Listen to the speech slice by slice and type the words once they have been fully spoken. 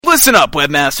Listen up,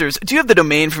 webmasters. Do you have the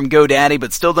domain from GoDaddy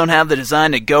but still don't have the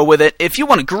design to go with it? If you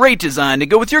want a great design to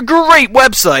go with your great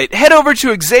website, head over to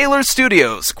Xaler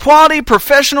Studios. Quality,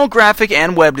 professional graphic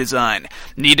and web design.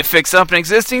 Need to fix up an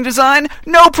existing design?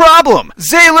 No problem.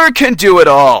 Xaler can do it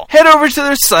all. Head over to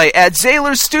their site at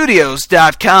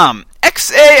XalerStudios.com.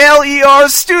 XALER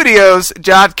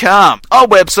Studios.com. All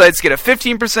websites get a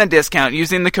 15% discount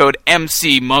using the code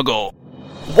MCMuggle.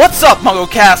 What's up,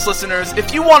 MuggleCast listeners?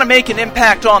 If you want to make an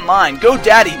impact online,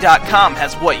 GoDaddy.com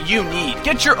has what you need.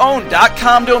 Get your own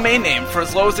 .com domain name for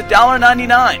as low as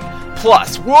 $1.99.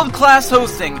 Plus, world-class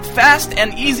hosting, fast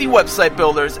and easy website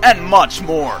builders, and much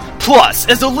more. Plus,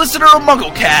 as a listener of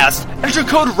MuggleCast, enter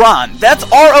code RON, that's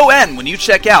R-O-N, when you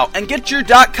check out, and get your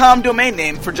 .com domain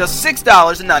name for just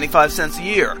 $6.95 a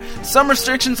year. Some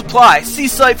restrictions apply. See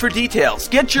site for details.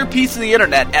 Get your piece of the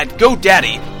internet at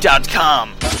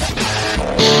GoDaddy.com.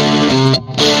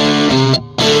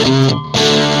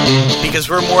 Because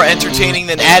we're more entertaining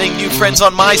than adding new friends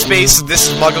on MySpace, this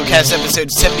is MuggleCast episode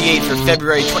 78 for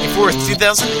February 24th,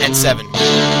 2007.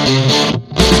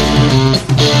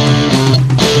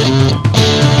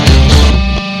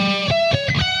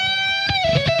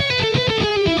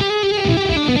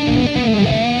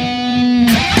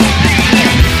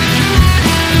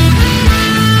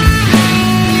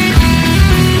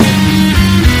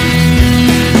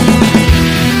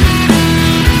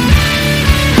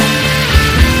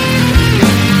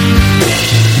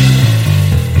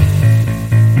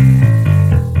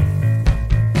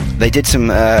 They did some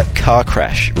car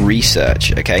crash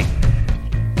research, okay,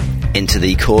 into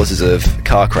the causes of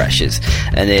car crashes.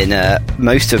 And in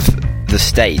most of the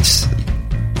states,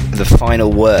 the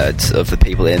final words of the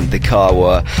people in the car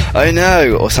were, "Oh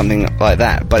no," or something like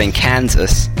that. But in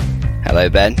Kansas, hello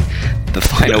Ben, the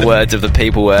final words of the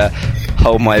people were,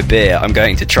 "Hold my beer, I'm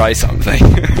going to try something."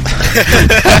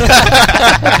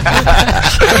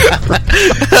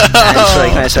 Actually,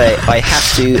 can I say, I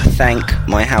have to thank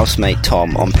my housemate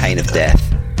Tom on pain of death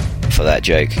for that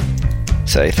joke.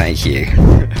 So thank you.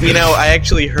 You know, I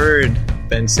actually heard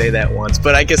Ben say that once,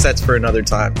 but I guess that's for another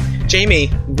time. Jamie,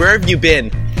 where have you been?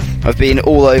 I've been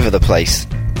all over the place.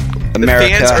 America,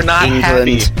 the fans are not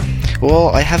England. happy. Well,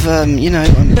 I have, I'm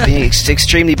being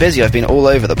extremely busy. I've been all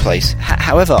over the place.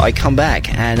 However, I come back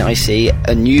and I see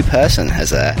a new person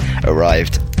has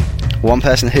arrived. One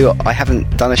person who I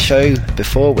haven't done a show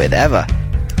before with, ever.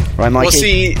 Right, Mikey? Well,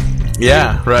 see...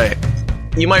 Yeah, right.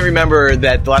 You might remember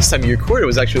that the last time you recorded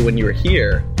was actually when you were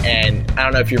here. And I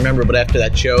don't know if you remember, but after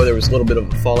that show, there was a little bit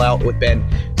of a fallout with Ben.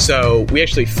 So we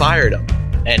actually fired him.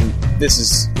 And this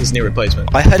is his new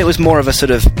replacement. I heard it was more of a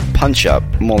sort of punch-up,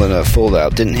 more than a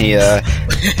fallout. Didn't he,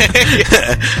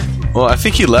 Well, I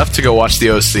think he left to go watch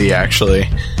the OC, actually.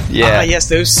 Yeah. Yes,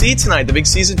 the OC tonight. The big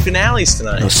season finale's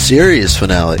tonight. No, series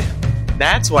finale.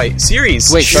 That's why.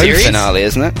 Series. Wait, show series? finale,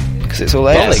 isn't it? Because it's all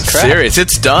aired. Holy crap. Serious.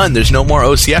 It's done. There's no more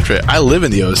OC after it. I live in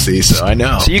the OC, so I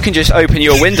know. So you can just open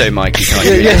your window, Mikey, can't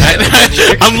you?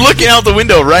 I'm looking out the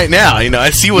window right now. You know, I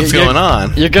see what's going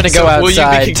on. You're going to go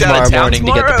outside tomorrow morning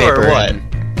to get the paper or what? in.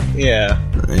 Yeah.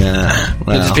 Yeah. Well.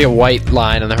 There'll just be a white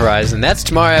line on the horizon. That's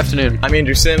tomorrow afternoon. I'm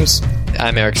Andrew Sims.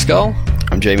 I'm Eric Skull.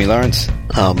 I'm Jamie Lawrence.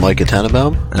 I'm Micah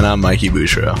Tannenbaum. And I'm Mikey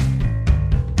Bouchreau.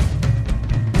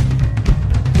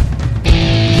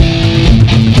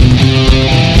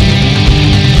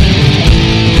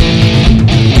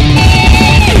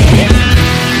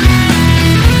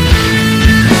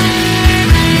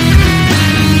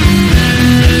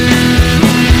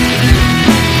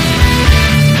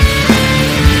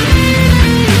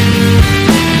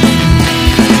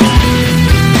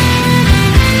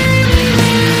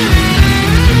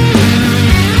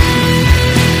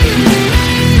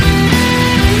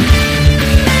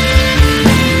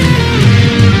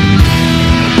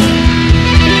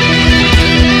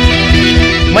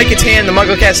 Micah Tan, the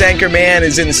MuggleCast anchor man,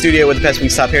 is in the studio with the past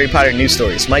week's top Harry Potter news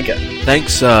stories. Micah.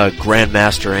 Thanks,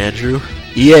 Grandmaster Andrew.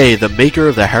 EA, the maker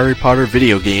of the Harry Potter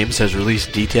video games, has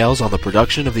released details on the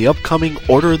production of the upcoming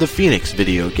Order of the Phoenix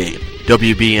video game.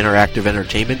 WB Interactive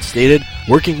Entertainment stated,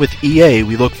 "Working with EA,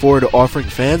 we look forward to offering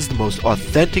fans the most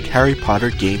authentic Harry Potter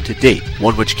game to date,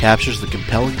 one which captures the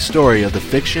compelling story of the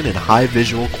fiction and high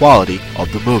visual quality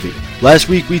of the movie." Last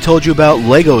week we told you about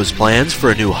LEGO's plans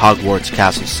for a new Hogwarts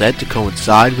castle set to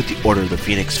coincide with the Order of the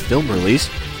Phoenix film release.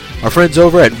 Our friends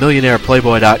over at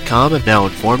MillionairePlayboy.com have now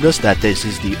informed us that this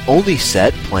is the only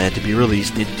set planned to be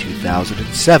released in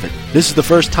 2007. This is the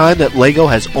first time that LEGO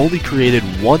has only created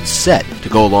one set to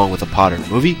go along with the Potter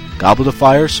movie. Goblet of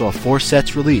Fire saw 4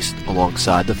 sets released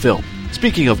alongside the film.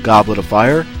 Speaking of Goblet of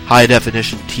Fire, High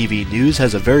Definition TV News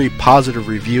has a very positive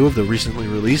review of the recently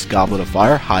released Goblet of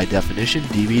Fire High Definition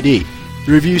DVD.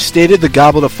 The review stated the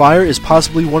Goblet of Fire is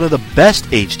possibly one of the best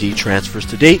HD transfers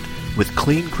to date, with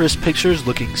clean, crisp pictures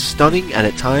looking stunning and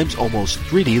at times almost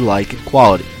 3D-like in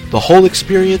quality. The whole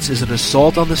experience is an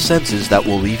assault on the senses that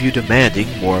will leave you demanding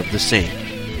more of the same.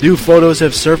 New photos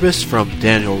have surfaced from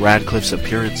Daniel Radcliffe's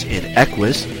appearance in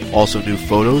Equus, also new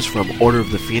photos from Order of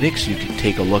the Phoenix. You can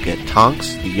take a look at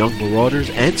Tonks, the Young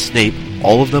Marauders, and Snape.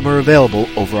 All of them are available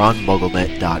over on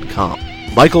MuggleNet.com.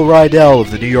 Michael Rydell of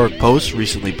the New York Post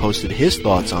recently posted his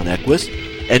thoughts on Equus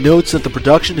and notes that the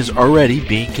production is already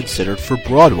being considered for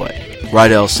Broadway.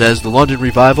 Rydell says the London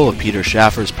revival of Peter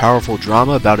Shaffer's powerful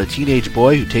drama about a teenage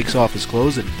boy who takes off his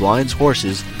clothes and blinds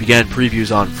horses began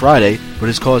previews on Friday, but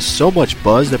has caused so much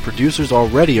buzz that producers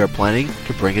already are planning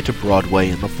to bring it to Broadway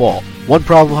in the fall. One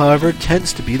problem, however,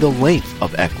 tends to be the length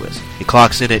of Equus. It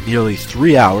clocks in at nearly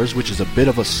 3 hours, which is a bit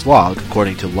of a slog,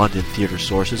 according to London theatre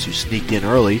sources who sneaked in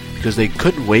early because they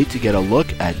couldn't wait to get a look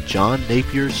at John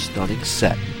Napier's stunning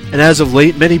set. And as of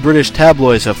late, many British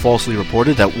tabloids have falsely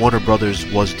reported that Warner Brothers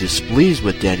was displeased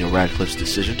with Daniel Radcliffe's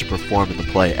decision to perform in the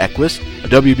play Equus. A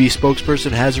WB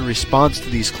spokesperson has, in response to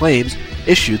these claims,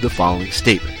 issued the following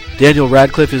statement. Daniel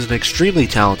Radcliffe is an extremely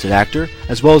talented actor,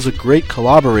 as well as a great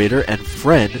collaborator and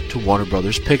friend to Warner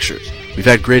Brothers Pictures. We've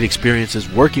had great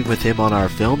experiences working with him on our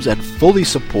films and fully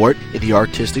support in the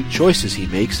artistic choices he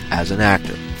makes as an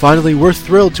actor. Finally, we're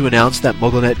thrilled to announce that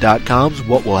MuggleNet.com's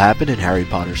What Will Happen in Harry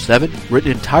Potter 7,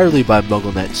 written entirely by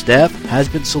MuggleNet staff, has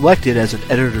been selected as an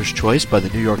editor's choice by the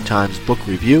New York Times Book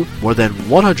Review. More than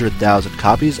 100,000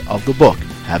 copies of the book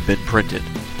have been printed.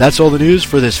 That's all the news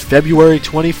for this February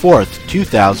 24th,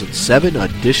 2007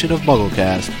 edition of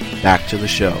MuggleCast. Back to the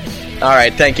show. All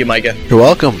right, thank you, Micah. You're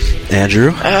welcome,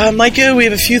 Andrew. Micah, we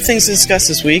have a few things to discuss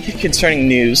this week concerning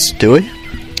news. Do we?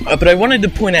 But I wanted to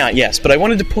point out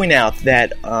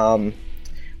that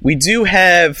we do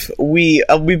have we've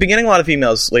been getting a lot of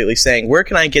emails lately saying, where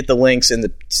can I get the links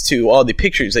to all the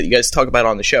pictures that you guys talk about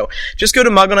on the show? Just go to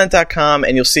MuggleNet.com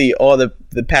and you'll see all the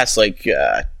past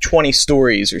 20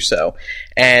 stories or so.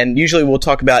 And usually we'll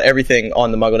talk about everything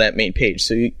on the MuggleNet main page,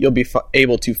 so you'll be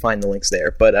able to find the links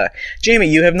there. But Jamie,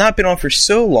 you have not been on for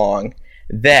so long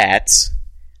that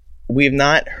we have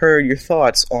not heard your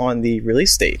thoughts on the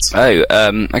release dates. Oh,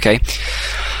 okay.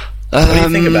 What do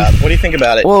you think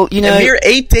about it? Well, you know, a mere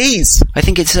 8 days. I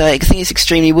think it's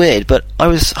extremely weird, but I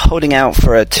was holding out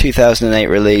for a 2008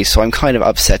 release, so I'm kind of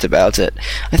upset about it.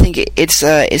 I think it's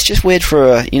just weird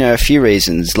for a few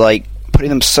reasons, like putting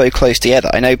them so close together.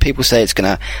 I know people say it's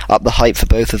going to up the hype for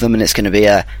both of them, and it's going to be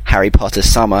a Harry Potter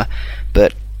summer,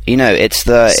 but it's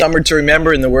the summer to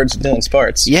remember, in the words of Dylan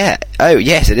Sparks. Yeah. Oh,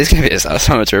 yes, it is going to be a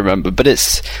summer to remember, but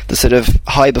it's the sort of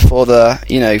high before the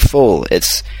fall.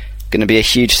 It's going to be a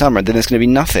huge summer, and then there's going to be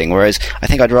nothing. Whereas I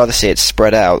think I'd rather see it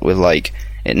spread out with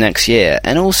it next year.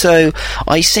 And also,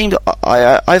 I've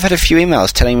had a few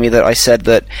emails telling me that I said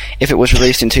that if it was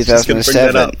released in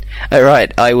 2007,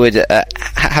 I would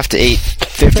have to eat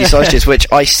 50 sausages, which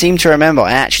I seem to remember.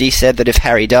 I actually said that if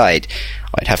Harry died,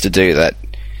 I'd have to do that.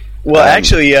 Well,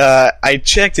 actually, I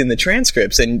checked in the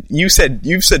transcripts, and you've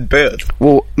said both.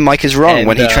 Well, Mike is wrong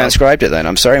when he transcribed it. Then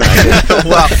I'm sorry, Mike.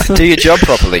 Well, do your job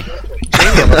properly.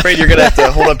 Jamie, I'm afraid you're going to have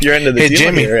to hold up your end of the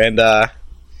deal here and,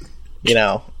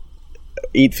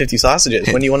 eat 50 sausages.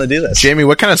 When do you want to do this? Jamie,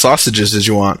 what kind of sausages did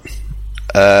you want?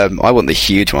 I want the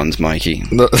huge ones, Mikey.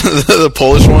 The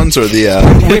Polish ones or the...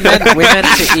 We meant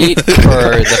to eat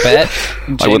for the bet,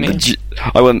 Jamie.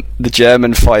 I want the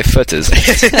German 5-footers.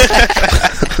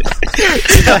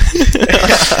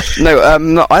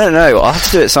 No, I don't know. I'll have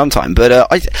to do it sometime. But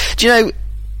I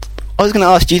was going to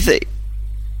ask,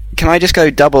 can I just go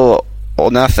double or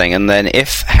nothing, and then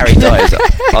if Harry dies,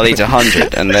 I'll eat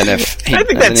 100, and then if he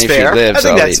lives,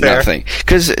 I'll eat nothing?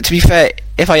 Because to be fair,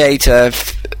 if I ate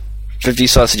 50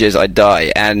 sausages, I'd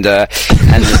die, and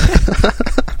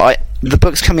the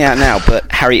book's coming out now,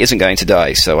 but Harry isn't going to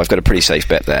die, so I've got a pretty safe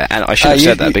bet there. And I should have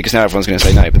said that, because now everyone's going to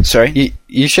say no. But sorry,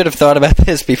 you should have thought about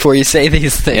this before you say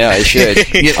these things. Yeah, I should.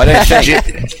 I don't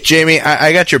think. Jamie,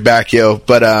 I got your back, yo.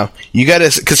 But you got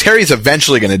to, because Harry's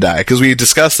eventually going to die. Because we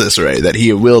discussed this already, that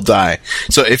he will die.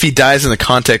 So if he dies in the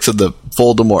context of the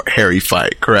Voldemort Harry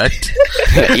fight, correct?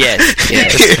 Yes.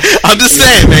 I'm just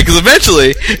saying, man, because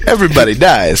eventually everybody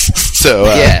dies. So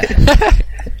yeah.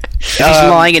 If he's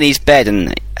lying in his bed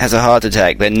and has a heart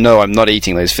attack, then no, I'm not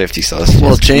eating those 50 sausages.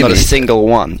 Well, Jamie, not a single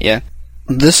one. Yeah.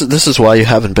 This is why you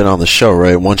haven't been on the show,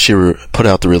 right? Once you put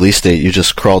out the release date, you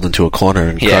just crawled into a corner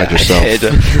and cried yourself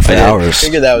for hours,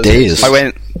 days.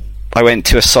 I went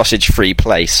to a sausage-free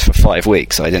place for 5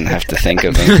 weeks. So I didn't have to think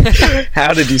of them.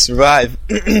 How did you survive?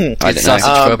 I didn't know.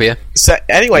 Sausage phobia. So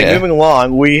anyway, Yeah. moving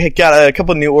along, we got a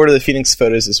couple new Order of the Phoenix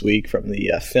photos this week from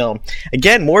the film.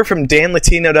 Again, more from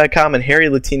DanLatino.com and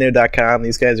HarryLatino.com.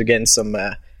 These guys are getting some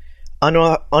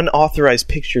unauthorized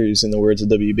pictures, in the words of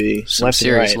WB. Some left and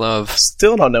serious right. love.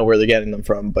 Still don't know where they're getting them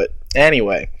from, but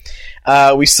anyway.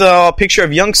 We saw a picture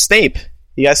of young Snape.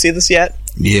 You guys see this yet?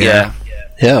 Yeah.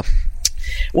 Yeah.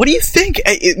 What do you think?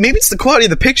 Maybe it's the quality of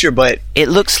the picture, but It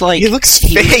looks like he looks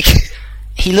fake.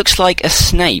 He looks like a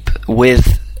Snape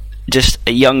with just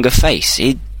a younger face.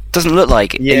 He doesn't look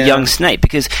like Yeah. a young Snape,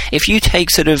 because if you take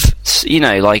sort of,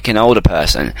 like an older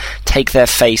person, take their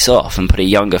face off and put a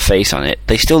younger face on it,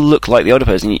 they still look like the older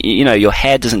person. Your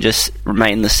hair doesn't just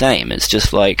remain the same. It's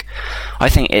just like, I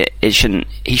think he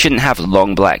shouldn't have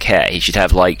long black hair. He should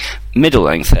have like middle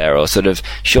length hair or sort of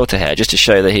shorter hair, just to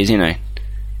show that he's,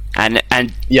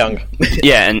 and Young.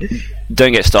 yeah, and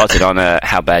don't get started on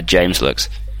how bad James looks.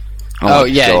 Oh, my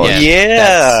yeah, God.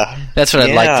 Yeah. That's what I'd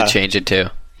Yeah. like to change it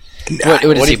to. What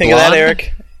is do he, you think of that, blonde?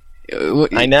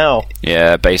 Eric? I know.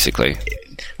 Yeah, basically.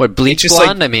 What, bleach It's just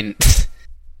blonde? I mean,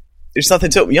 There's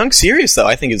nothing to it. Young Sirius, though,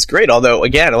 I think is great. Although,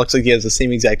 again, it looks like he has the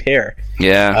same exact hair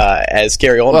Yeah. as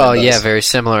Gary Oldman well, does. yeah, very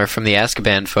similar from the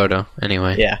Azkaban photo.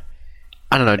 Anyway, Yeah.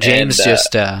 I don't know. James And,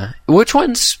 just which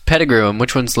one's Pettigrew and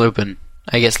which one's Lupin?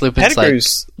 I guess Lupin's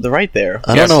Pettigrew's the right there.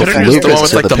 I don't know if Pettigrew's the one Lupin's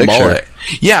with in like the the picture. mullet.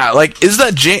 Yeah, like is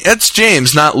that that's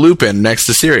James, not Lupin, next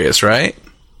to Sirius, right?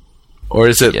 Or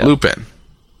is it Yeah. Lupin?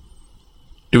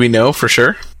 Do we know for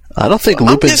sure? I don't think I'm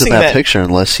Lupin's in guessing that that- picture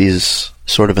unless he's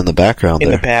sort of in the background In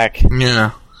there. the back.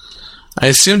 Yeah. I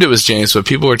assumed it was James, but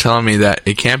people were telling me that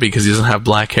it can't be because he doesn't have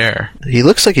black hair. He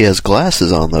looks like he has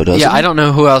glasses on, though, doesn't Yeah, he? I don't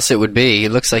know who else it would be. He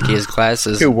looks like he has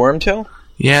glasses. Who, Wormtail?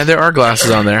 Yeah, there are glasses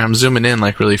on there. I'm zooming in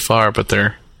like really far, but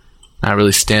they're not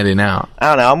really standing out. I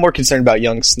don't know. I'm more concerned about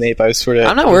young Snape. I was sort of.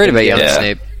 I'm not worried about young Yeah.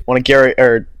 Snape. One of Gary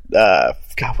or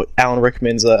Alan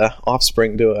Rickman's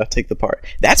offspring to take the part.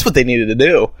 That's what they needed to do.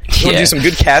 You want to Yeah. do some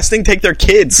good casting? Take their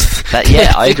kids.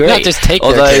 Yeah, I agree. Not just take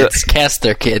Although, their kids, cast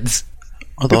their kids.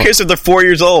 Although, Who cares if they're 4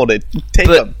 years old? Take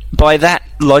But them. by that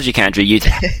logic, Andrew, you'd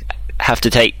have to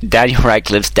take Daniel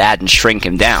Radcliffe's dad and shrink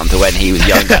him down to when he was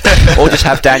younger, or just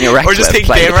have Daniel Radcliffe Or just take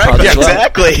play Dan the part Radcliffe. as well.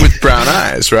 Exactly. With brown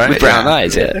eyes, right? With brown Yeah.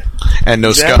 eyes, yeah. And no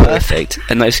Exactly. scar. Perfect.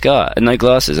 And no scar, and no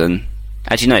glasses, and...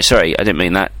 Actually, no, sorry, I didn't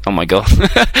mean that. Oh my god.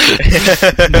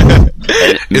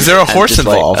 Is there a And horse just,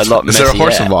 like, involved? a lot Is there a messy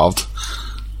horse hair. involved?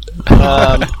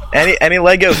 Any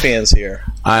Lego fans here?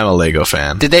 I'm a Lego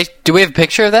fan. Do we have a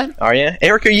picture of that? Are you?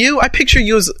 Eric, are you? I picture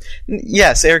you as...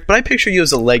 Yes, Eric, but I picture you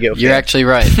as a Lego fan. You're actually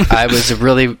right. I was a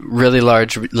really, really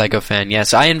large Lego fan.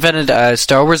 Yes, I invented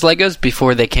Star Wars Legos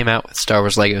before they came out with Star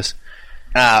Wars Legos.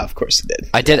 Of course you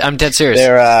did. I'm dead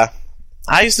serious.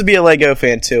 I used to be a Lego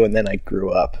fan too, and then I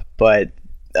grew up. But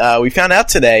we found out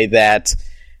today that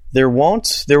there will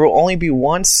only be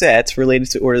one set related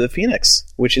to Order of the Phoenix,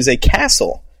 which is a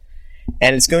castle,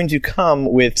 and it's going to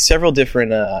come with several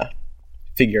different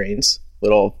figurines,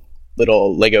 little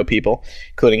Lego people,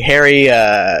 including Harry,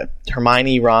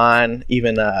 Hermione, Ron,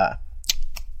 even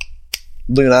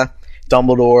Luna,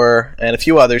 Dumbledore, and a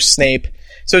few others, Snape.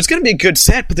 So it's going to be a good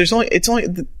set, but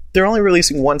they're only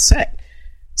releasing one set.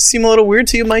 Seem a little weird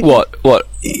to you, Mike? What?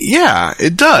 Yeah,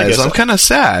 it I does. guess I'm so. kind of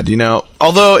sad,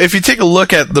 Although, if you take a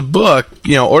look at the book,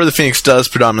 Order of the Phoenix does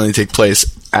predominantly take place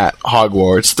at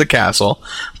Hogwarts, the castle.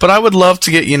 But I would love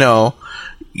to get,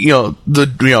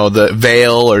 the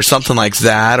Vale or something like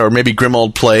that, or maybe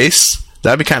Grimmauld Place.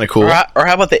 That'd be kind of cool. Or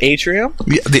how about the atrium?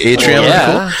 Yeah, the atrium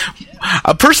yeah. would be cool.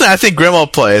 Personally, I think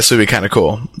Grimmauld Place would be kind of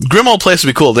cool. Grimmauld Place would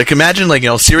be cool. Like, imagine,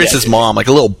 Sirius's mom, like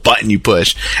a little button you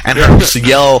push, and her just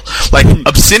yell, like,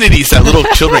 obscenities that little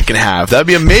children can have. That'd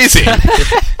be amazing.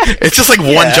 It's just like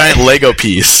one giant Lego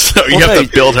piece. So you have to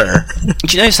build her.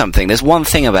 Do you know something? There's one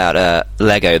thing about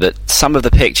Lego that some of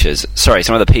the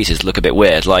pieces look a bit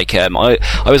weird. Like, I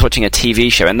was watching a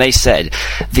TV show, and they said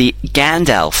the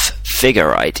Gandalf figure,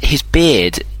 right, his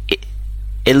beard...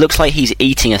 It looks like he's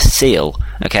eating a seal,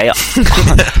 okay?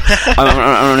 I'm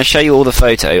going to show you all the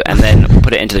photo and then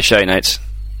put it into the show notes.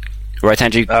 Right,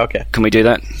 Andrew? Okay. Can we do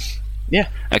that? Yeah.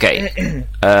 Okay.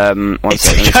 One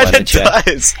second. It kind of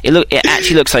does. It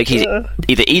actually looks like he's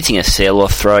either eating a seal or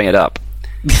throwing it up.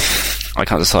 I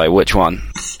can't decide which one.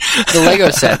 The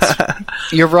Lego sets.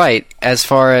 You're right. As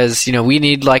far as, we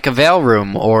need like a Vale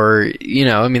room or,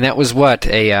 that was what,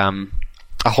 a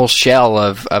a whole shell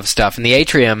of stuff. In the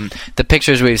atrium, the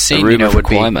pictures we've seen,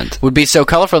 would be so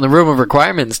colorful in the room of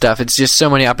requirement and stuff. It's just so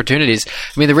many opportunities.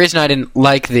 I mean, the reason I didn't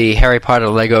like the Harry Potter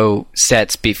Lego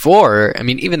sets before, I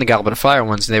mean, even the Goblet of Fire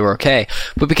ones, they were okay,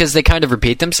 but because they kind of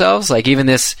repeat themselves. Like, even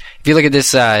this, if you look at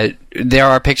this, there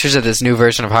are pictures of this new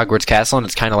version of Hogwarts Castle, and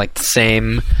it's kind of like the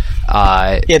same.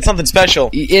 It's something special.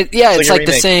 It's like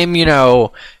the same,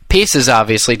 pieces,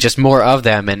 obviously, just more of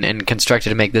them and constructed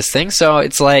to make this thing. So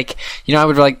it's like, I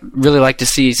would really like to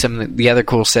see some of the other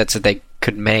cool sets that they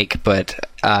could make, but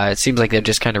it seems like they're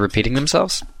just kind of repeating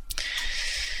themselves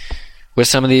with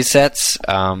some of these sets.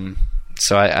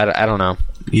 So I don't know.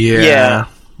 Yeah.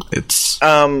 It's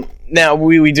now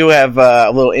we do have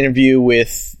a little interview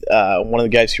with one of the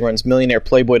guys who runs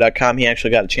MillionairePlayboy.com. He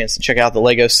actually got a chance to check out the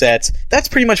Lego sets. That's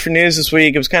pretty much for news this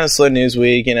week. It was kind of slow news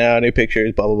week, new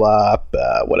pictures, blah, blah,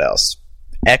 blah. What else?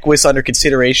 Equus under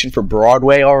consideration for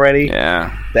Broadway already.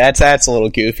 Yeah. That's a little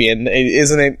goofy. And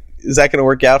is that going to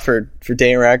work out for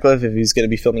Dan Radcliffe if he's going to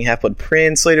be filming Half-Blood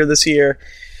Prince later this year?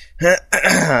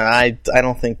 I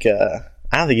don't think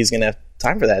he's going to have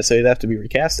time for that, so he'd have to be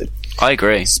recasted. I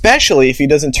agree. Especially if he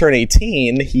doesn't turn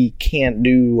 18, he can't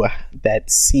do that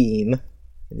scene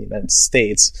in the United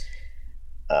States.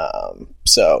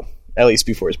 So, at least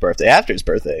before his birthday. After his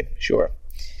birthday, sure.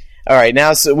 All right,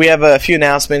 now so we have a few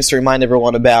announcements to remind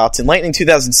everyone about Enlightening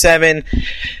 2007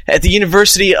 at the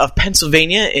University of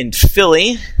Pennsylvania in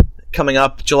Philly, coming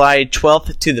up July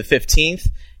 12th to the 15th.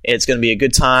 It's going to be a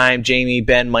good time. Jamie,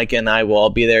 Ben, Micah, and I will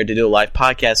all be there to do a live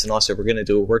podcast, and also we're going to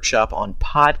do a workshop on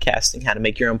podcasting, how to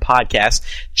make your own podcast.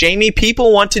 Jamie,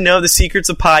 people want to know the secrets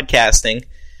of podcasting,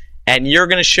 and you're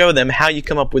going to show them how you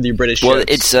come up with your British Well,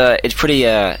 jokes. it's pretty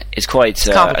it's quite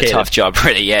a tough job,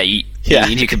 really. Yeah, you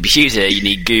need a computer, you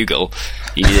need Google.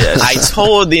 You need I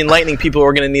told the Enlightening people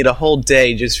we're going to need a whole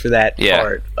day just for that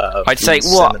part of I'd say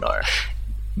seminar.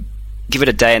 Give it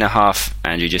a day and a half,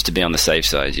 Andrew, just to be on the safe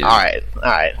side. All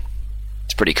right.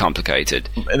 It's pretty complicated.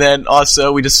 And then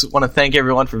also, we just want to thank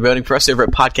everyone for voting for us over at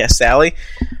Podcast Alley.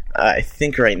 I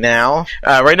think right now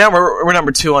we're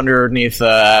number 2 underneath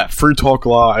Free Talk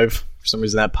Live. For some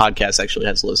reason, that podcast actually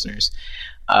has listeners.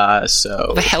 So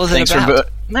what the hell is it about?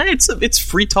 It's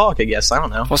free talk, I guess. I don't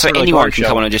know. Well, so anyone can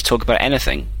come on and just talk about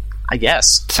anything. I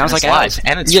guess. Sounds like live, ours.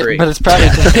 and it's free. But it's probably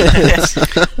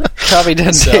probably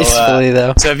done tastefully,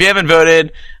 though. So if you haven't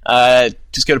voted,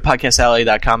 just go to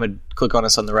podcastalley.com and click on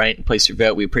us on the right and place your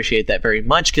vote. We appreciate that very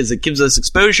much because it gives us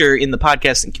exposure in the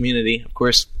podcasting community, of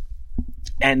course.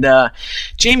 And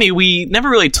Jamie, we never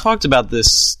really talked about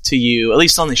this to you, at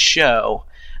least on the show,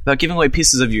 about giving away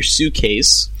pieces of your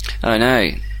suitcase. Oh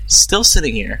no. Still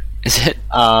sitting here. Is it?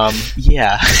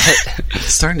 Yeah.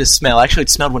 It's starting to smell. Actually,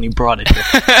 it smelled when you brought it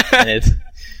here.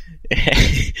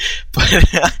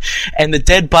 And the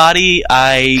dead body,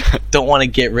 I don't want to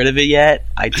get rid of it yet.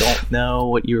 I don't know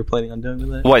what you were planning on doing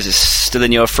with it. Why is it still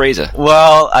in your freezer?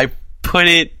 Well, I put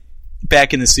it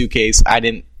back in the suitcase.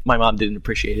 My mom didn't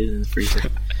appreciate it in the freezer.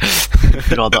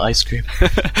 Put all the ice cream.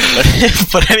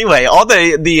 But anyway, all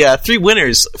the 3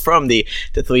 winners from the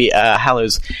Deathly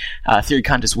Hallows Theory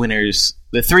Contest winners,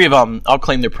 the 3 of them, I'll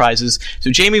claim their prizes.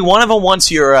 So Jamie, one of them wants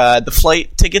your the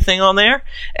flight ticket thing on there,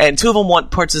 and 2 of them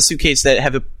want parts of the suitcase that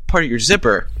have a part of your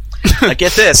zipper.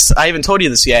 Get this, I haven't told you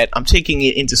this yet. I'm taking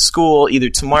it into school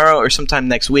either tomorrow or sometime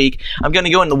next week. I'm going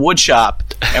to go in the wood shop,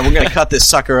 and we're going to cut this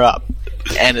sucker up.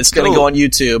 And it's going to go on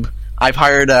YouTube. I've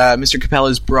hired Mr.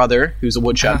 Capella's brother, who's a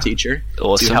woodshop teacher,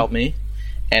 to help me.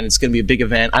 And it's going to be a big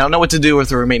event. I don't know what to do with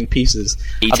the remaining pieces.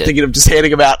 I'm thinking of just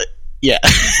handing them out. Yeah.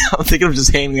 I'm thinking of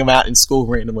just handing them out in school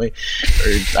randomly. Or,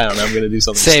 I don't know, I'm going to do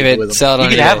something Save it, with them. sell it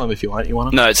on You can have them if you want. You want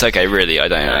them? No, it's okay, really. I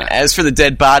don't know. As for the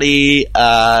dead body... eat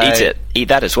it. Eat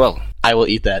that as well. I will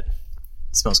eat that.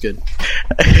 It smells good.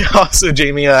 Also,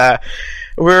 Jamie,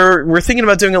 we're thinking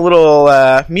about doing a little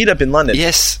meetup in London.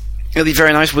 Yes. It'll be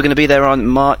very nice. We're going to be there on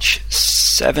March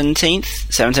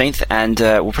 17th, and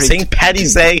we'll probably... St.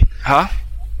 Paddy's Day. Huh?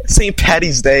 St.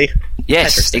 Paddy's Day.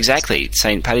 Yes, exactly.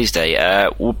 St. Paddy's Day.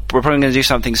 We're probably going to do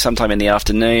something sometime in the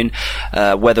afternoon,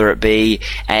 whether it be,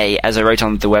 as I wrote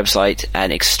on the website,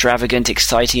 an extravagant,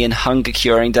 exciting, and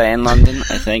hunger-curing day in London,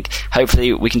 I think.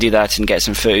 Hopefully we can do that and get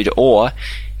some food, or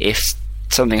if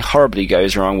something horribly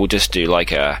goes wrong, we'll just do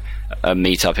like a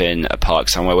meet-up in a park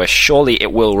somewhere where surely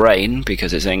it will rain,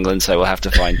 because it's England, so we'll have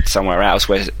to find somewhere else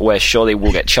where surely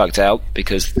we'll get chucked out,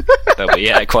 because there'll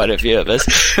be quite a few of us.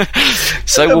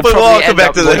 So we'll probably end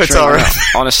up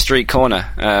on a street corner,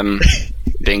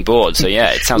 being bored. So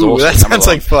yeah, it sounds awesome. That sounds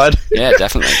like fun. Yeah,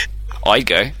 definitely. I'd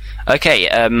go. Okay,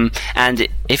 and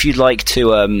if you'd like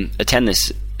to attend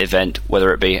this event,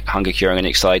 whether it be hunger curing and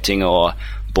exciting, or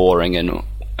boring and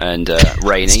and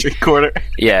rainy, street corner,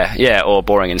 or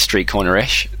boring and street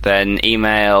corner-ish, then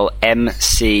email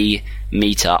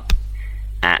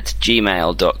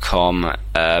mcmeetup@gmail.com,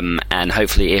 and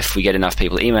hopefully if we get enough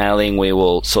people emailing, we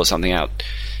will sort something out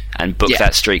and book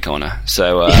that street corner.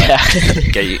 So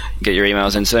get your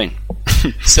emails in soon.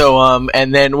 So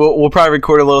and then we'll probably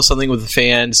record a little something with the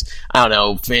fans. I don't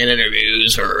know, fan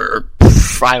interviews or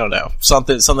I don't know,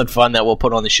 something fun that we'll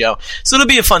put on the show. So it'll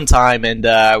be a fun time, and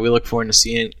we look forward to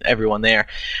seeing everyone there.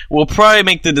 We'll probably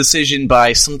make the decision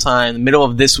by sometime in the middle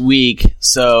of this week.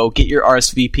 So get your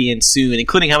RSVP in soon,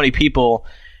 including how many people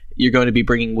you're going to be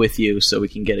bringing with you, so we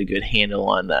can get a good handle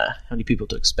on how many people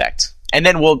to expect. And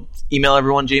then we'll email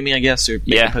everyone, Jamie, I guess, or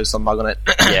make a post on MuggleNet,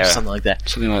 something like that.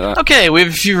 Something like that. Okay, we have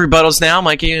a few rebuttals now.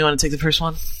 Mikey, you want to take the first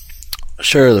one?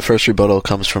 Sure. The first rebuttal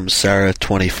comes from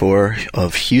Sarah24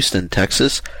 of Houston,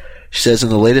 Texas. She says, in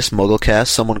the latest MuggleCast,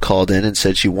 someone called in and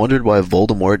said she wondered why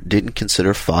Voldemort didn't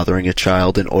consider fathering a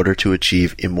child in order to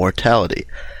achieve immortality.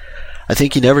 I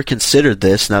think he never considered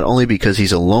this, not only because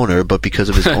he's a loner, but because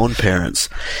of his own parents.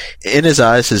 In his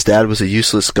eyes, his dad was a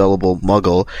useless, gullible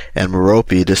muggle, and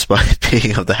Merope, despite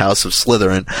being of the House of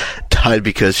Slytherin, died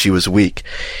because she was weak.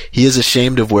 He is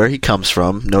ashamed of where he comes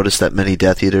from. Notice that many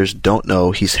Death Eaters don't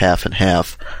know he's half and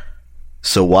half.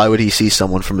 So why would he see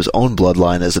someone from his own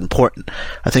bloodline as important?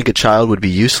 I think a child would be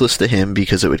useless to him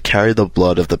because it would carry the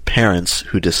blood of the parents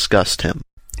who disgust him.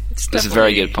 That's a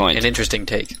very good point. An interesting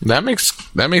take. That makes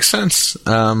sense.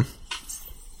 Yeah,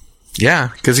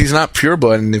 because he's not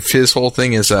pureblood, and if his whole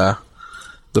thing is the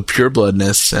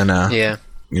purebloodness, and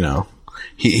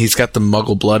he's got the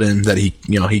Muggle blood in that he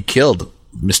killed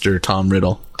Mr. Tom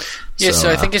Riddle. Yeah, so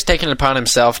I think he's taken it upon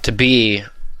himself to be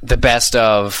the best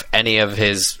of any of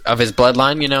his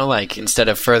bloodline. Like instead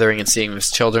of furthering and seeing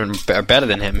his children are better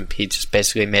than him, he just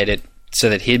basically made it so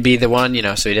that he'd be the one,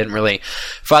 so he didn't really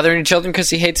father any children because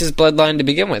he hates his bloodline to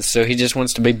begin with. So he just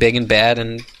wants to be big and bad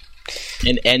and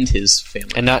end his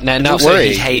family and not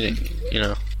worry.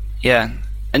 Yeah,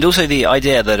 and also the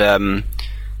idea that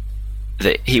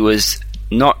that he was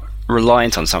not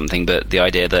reliant on something, but the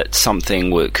idea that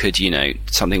something would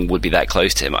be that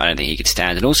close to him, I don't think he could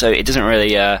stand. And also, it doesn't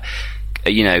really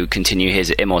continue his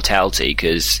immortality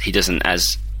because he doesn't,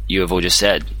 as you have all just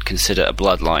said, consider a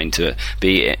bloodline to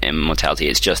be immortality.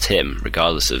 It's just him,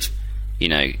 regardless of,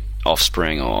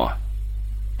 offspring or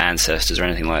ancestors or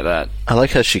anything like that. I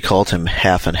like how she called him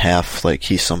half and half, like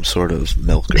he's some sort of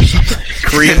milk or something.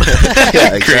 Cream.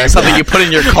 Yeah, exactly. Something you put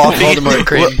in your coffee. Voldemort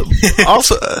cream.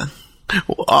 Also,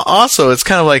 it's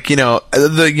kind of like,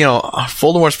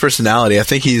 Voldemort's personality. I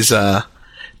think he's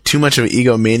too much of an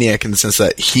egomaniac in the sense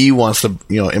that he wants the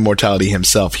immortality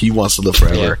himself. He wants to live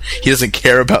forever. Yeah. He doesn't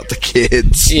care about the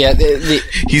kids. Yeah,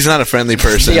 he's not a friendly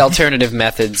person. The alternative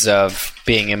methods of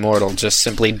being immortal just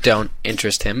simply don't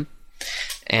interest him.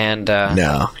 And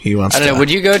no, he wants. I don't know. Would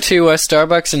you go to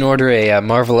Starbucks and order a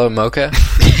Marvelo mocha?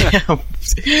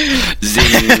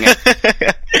 Zing.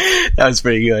 That was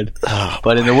pretty good.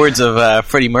 But in the words of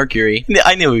Freddie Mercury,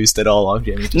 I knew he was dead all along,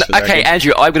 Jamie. Okay,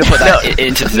 Andrew, I'm going to put that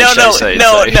into the show.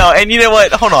 No. And you know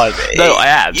what? Hold on. No,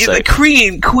 I am. The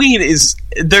Queen is.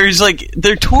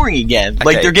 They're touring again. Okay.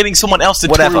 Like they're getting someone else to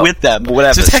tour with them.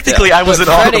 Whatever. So technically, I wasn't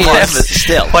on the bus.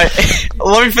 Still, but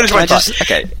let me finish my thought.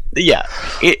 Okay. Yeah.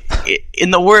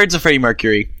 In the words of Freddie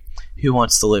Mercury, who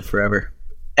wants to live forever?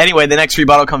 Anyway, the next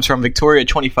rebuttal comes from Victoria,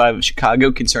 25 of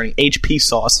Chicago, concerning HP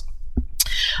sauce.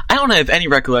 I don't have any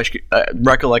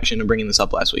recollection of bringing this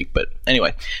up last week, but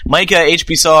anyway. Micah,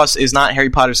 HP sauce is not Harry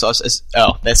Potter sauce. This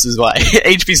is why.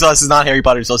 HP sauce is not Harry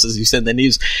Potter sauce, as you said in the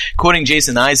news. Quoting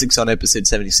Jason Isaacs on episode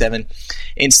 77.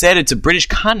 Instead, it's a British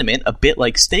condiment, a bit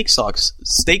like steak sauce.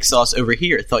 Steak sauce over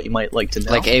here. Thought you might like to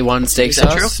know. Like A1 steak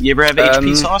sauce? True? You ever have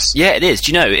HP sauce? Yeah, it is.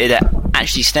 Do you know, it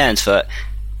actually stands for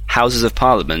Houses of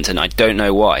Parliament, and I don't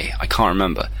know why. I can't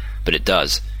remember, but it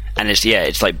does. And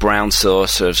it's like brown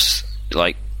sauce of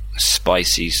like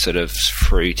spicy sort of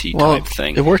fruity type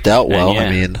thing. It worked out well. I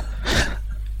mean,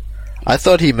 I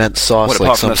thought he meant sauce,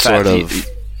 like some sort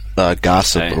of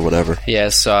gossip or whatever. Yeah,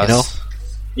 sauce.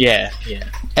 Yeah.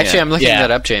 Actually, I'm looking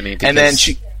that up, Jamie. Because and then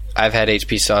I've had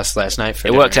HP sauce last night.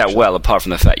 It worked out well, apart from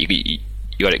the fact you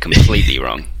got it completely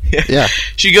wrong. Yeah.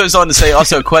 She goes on to say,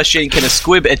 also a question, can a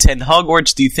squib attend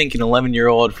Hogwarts? Do you think an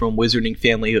 11-year-old from a wizarding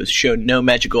family who has shown no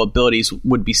magical abilities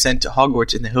would be sent to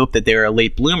Hogwarts in the hope that they are a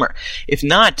late bloomer? If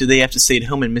not, do they have to stay at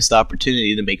home and miss the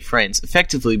opportunity to make friends,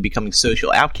 effectively becoming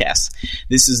social outcasts?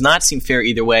 This does not seem fair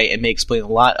either way and may explain a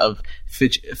lot of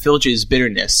Filch's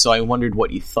bitterness, so I wondered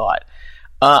what you thought.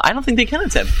 I don't think they can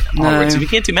attend Hogwarts. If you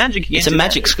can't do magic, you can't do It's a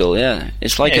magic school, yeah.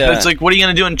 It's like it's like, what are you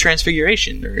going to do in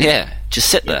Transfiguration? Or, just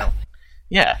sit there.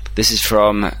 Yeah. This is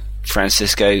from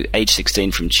Francisco, age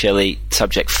 16 from Chile,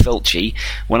 subject Filchy.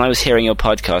 When I was hearing your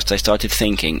podcast, I started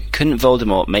thinking, couldn't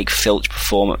Voldemort make Filch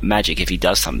perform magic if he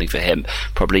does something for him?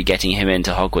 Probably getting him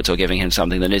into Hogwarts or giving him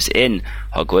something that is in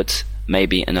Hogwarts.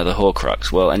 Maybe another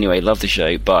Horcrux. Well, anyway, love the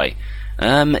show. Bye.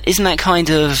 Isn't that kind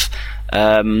of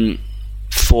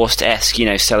Forced-esque,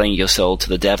 selling your soul to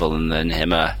the devil and then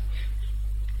him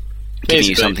giving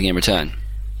you something in return?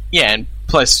 Yeah, and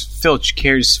plus Filch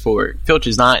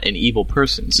is not an evil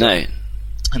person. So No. I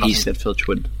don't think that Filch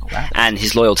would allow it. And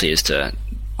his loyalty is to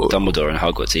Dumbledore and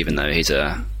Hogwarts, even though he's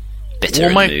bitter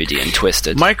and moody and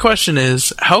twisted. My question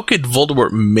is, how could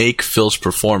Voldemort make Filch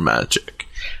perform magic?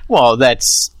 Well,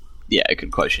 that's a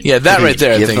good question. Yeah, that right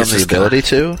there, I think, is the ability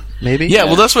to, maybe? Yeah,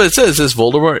 well, that's what it says. It says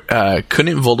Voldemort,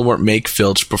 couldn't Voldemort make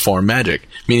Filch perform magic?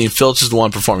 Meaning Filch is the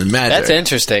one performing magic. That's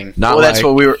interesting. That's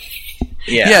what we were...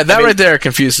 Yeah, right there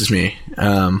confuses me.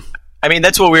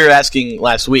 That's what we were asking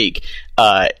last week.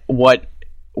 What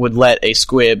would let a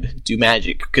squib do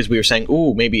magic? Because we were saying,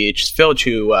 maybe it's Filch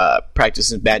who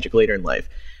practices magic later in life.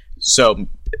 So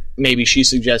maybe she's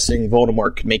suggesting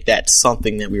Voldemort could make that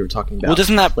something that we were talking about. Well,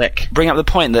 doesn't that bring up the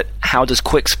point that how does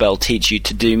Quickspell teach you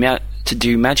to do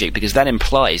magic? Because that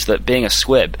implies that being a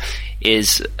squib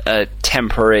is a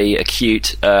temporary,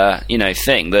 acute,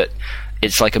 thing that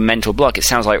it's like a mental block. It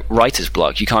sounds like writer's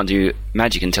block. You can't do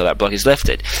magic until that block is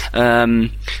lifted.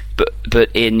 But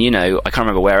in I can't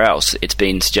remember where else it's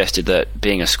been suggested that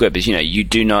being a squib is you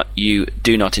do not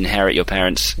inherit your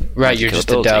parents' right. You're just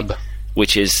ability, a dub,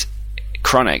 which is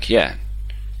chronic. Yeah,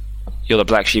 you're the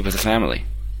black sheep of the family.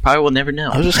 Probably will never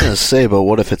know. I was just going to say, but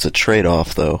what if it's a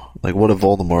trade-off, though? Like, what if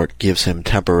Voldemort gives him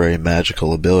temporary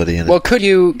magical ability? And could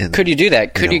you do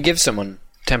that? Could you give someone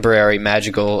temporary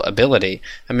magical ability?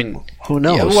 I mean, who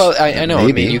knows? Yeah, well, I know.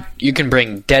 Maybe. I mean, you can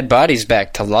bring dead bodies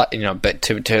back to but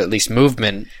to at least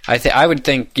movement. I would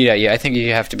think. I think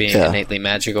you have to be innately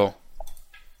magical,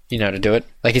 to do it.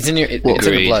 Like it's in it's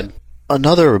in the blood.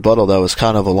 Another rebuttal that was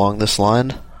kind of along this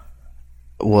line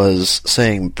was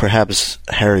saying perhaps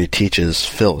Harry teaches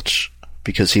Filch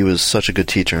because he was such a good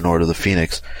teacher in Order of the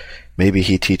Phoenix. Maybe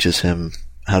he teaches him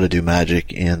how to do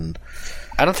magic in.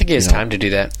 I don't think he has time to do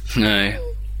that.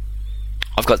 No.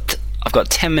 I've got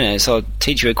 10 minutes. I'll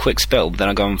teach you a quick spell, then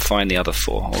I'll go and find the other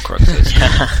 4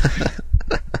 Horcruxes.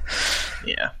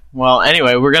 Yeah. Well,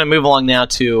 anyway, we're going to move along now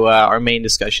to our main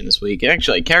discussion this week.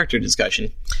 Actually, a character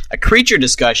discussion. A creature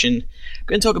discussion. We're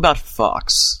going to talk about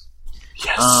Fawkes.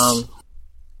 Yes.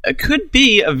 It could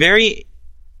be a very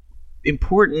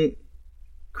important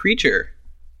creature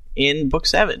in Book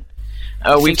 7.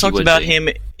 We've talked about him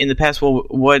in the past. Well,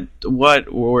 what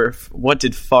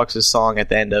did Fawkes' song at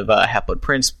the end of Half-Blood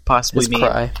Prince possibly mean?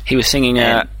 Cry. He was singing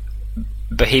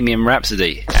Bohemian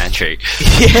Rhapsody, Andrew.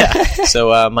 Yeah.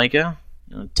 So, Micah,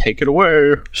 take it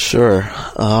away. Sure.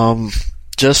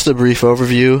 Just a brief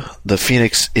overview. The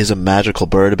phoenix is a magical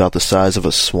bird about the size of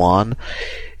a swan.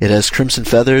 It has crimson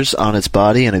feathers on its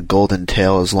body and a golden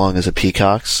tail as long as a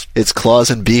peacock's. Its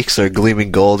claws and beaks are gleaming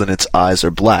gold and its eyes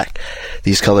are black.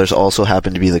 These colors also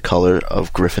happen to be the color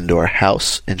of Gryffindor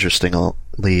House,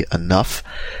 interestingly enough.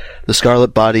 The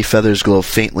scarlet body feathers glow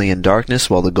faintly in darkness,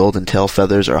 while the golden tail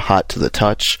feathers are hot to the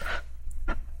touch.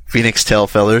 Phoenix tail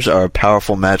feathers are a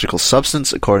powerful magical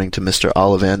substance, according to Mr.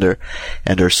 Ollivander,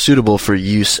 and are suitable for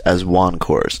use as wand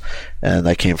cores. And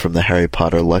that came from the Harry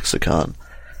Potter lexicon.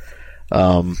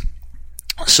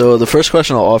 So the first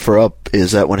question I'll offer up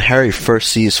is that when Harry first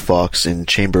sees Fawkes in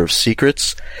Chamber of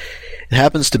Secrets, it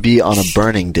happens to be on a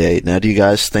burning day. Now, do you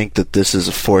guys think that this is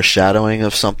a foreshadowing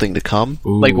of something to come?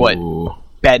 Ooh. Like what?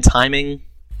 Bad timing?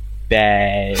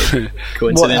 Bad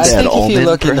coincidence? Well, I think if you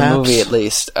look perhaps? in the movie, at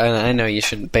least, I know you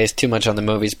shouldn't base too much on the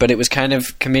movies, but it was kind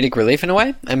of comedic relief in a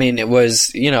way. I mean, it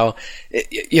was,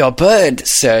 your bird,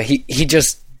 sir, he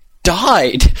just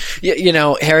died.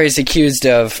 Harry's accused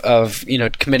of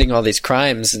committing all these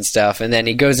crimes and stuff, and then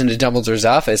he goes into Dumbledore's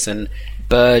office and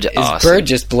his bird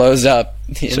just blows up.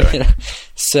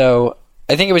 So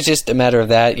I think it was just a matter of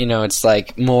that. It's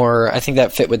like more. I think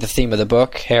that fit with the theme of the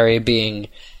book. Harry being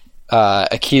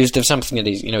accused of something that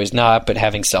he's not, but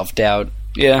having self-doubt.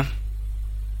 Yeah,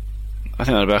 I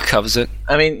think that about covers it.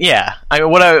 I mean, yeah.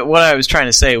 What I was trying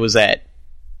to say was that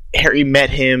Harry met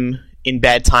him in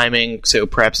bad timing, so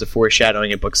perhaps the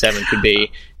foreshadowing in Book 7 could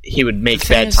be he would make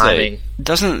bad timing.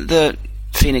 Doesn't the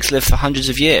Phoenix live for hundreds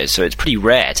of years? So it's pretty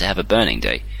rare to have a burning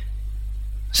day.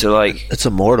 So, like... It's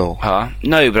immortal. Huh?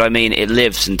 No, but I mean, it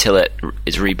lives until it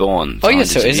is reborn. Oh, yeah,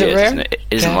 so is it rare? It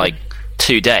isn't like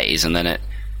 2 days, and then it...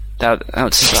 That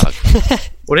would suck.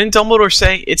 Well, didn't Dumbledore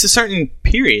say it's a certain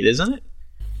period, isn't it?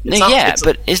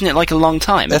 But isn't it like a long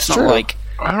time? That's it's true. not like...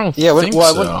 I don't Yeah, think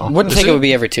well, so. I wouldn't think it would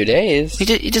be every 2 days.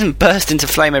 He doesn't burst into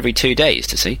flame every 2 days,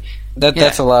 does he?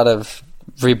 That's a lot of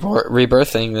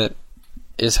rebirthing that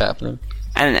is happening.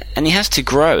 And he has to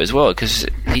grow as well, because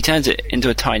he turns it into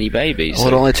a tiny baby. Well,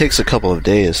 it only takes a couple of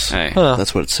days. Oh. Huh.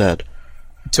 That's what it said.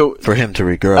 For him to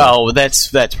regrow. Oh, that's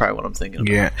probably what I'm thinking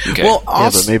about. Yeah. Okay. Well, Yeah,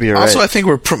 but maybe you're also right. I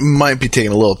think might be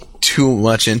taking a little too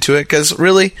much into it, because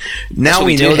really now what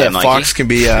we we do know here, that Mikey. Fox can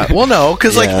be. Well, no,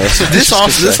 because Yeah, that's what I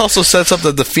was gonna this say. also sets up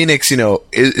that the Phoenix,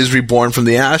 is reborn from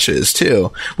the ashes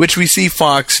too, which we see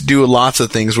Fox do lots of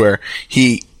things where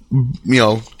he,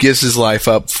 gives his life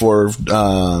up for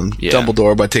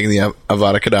Dumbledore by taking the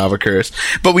Avada Kedavra curse.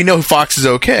 But we know Fox is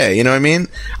okay. You know what I mean?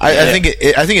 I think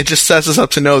it just sets us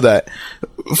up to know that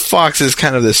Fox is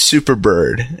kind of this super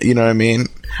bird. You know what I mean?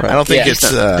 Right. I don't think it's.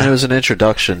 And it was an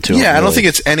introduction to him. Yeah, I don't really. think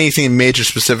it's anything major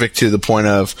specific to the point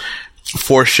of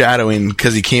foreshadowing,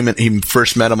 because he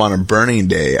first met him on a burning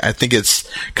day. I think it's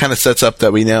kind of sets up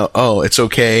that we know, it's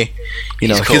okay,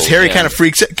 because Harry kind of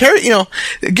freaks out. Harry,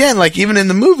 again, like even in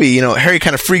the movie, Harry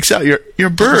kind of freaks out. Your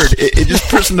bird, it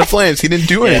just burst into flames. He didn't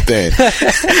do anything.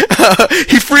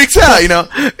 He freaks out,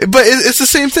 but it's the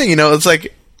same thing, it's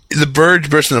like the bird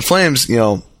burst into flames,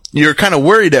 you're kind of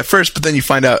worried at first, but then you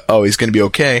find out, he's going to be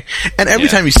okay. And every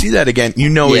time you see that again,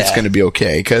 he's going to be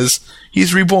okay, because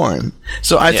he's reborn.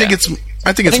 So I think it's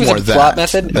more a that plot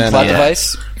method, a plot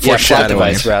device. Yeah, plot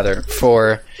device rather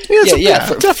for.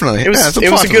 Definitely.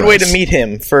 It was a good way to meet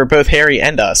him for both Harry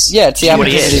and us. Yeah, it's the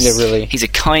opportunity to really. He's a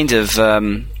kind of.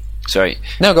 Sorry.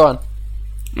 No, go on.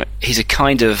 He's a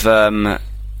kind of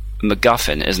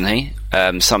MacGuffin, isn't he?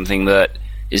 Something that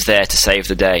is there to save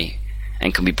the day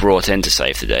and can be brought in to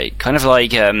save the day. Kind of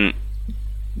like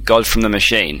God from the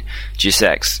Machine, Deus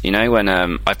Ex. When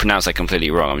I pronounced that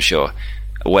completely wrong, I'm sure.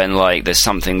 When there's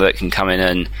something that can come in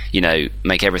and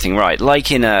make everything right,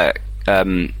 like in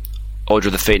Order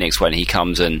of the Phoenix, when he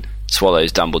comes and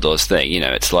swallows Dumbledore's thing.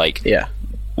 It's like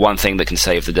one thing that can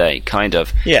save the day, kind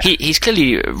of. Yeah. He's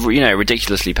clearly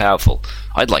ridiculously powerful.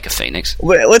 I'd like a Phoenix.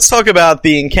 Well, let's talk about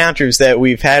the encounters that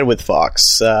we've had with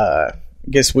Fox. I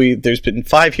guess there's been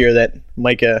 5 here that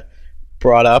Micah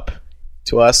brought up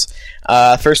to us.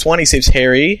 First one, he saves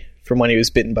Harry from when he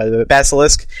was bitten by the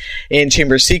basilisk in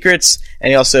Chamber of Secrets, and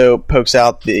he also pokes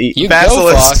out the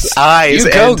basilisk's eyes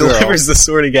and delivers the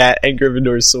sword again and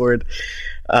Gryffindor's sword.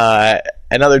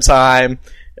 Another time.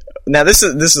 Now this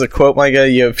is a quote, Micah.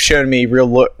 You have shown me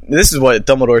this is what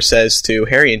Dumbledore says to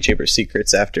Harry in Chamber of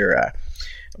Secrets after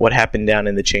what happened down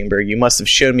in the chamber. You must have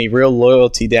shown me real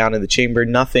loyalty down in the chamber.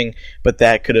 Nothing but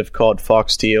that could have called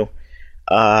Fawkes to you.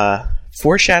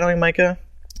 Foreshadowing, Micah,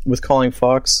 with calling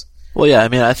Fawkes. Well, yeah,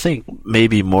 I think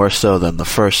maybe more so than the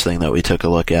first thing that we took a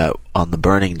look at on the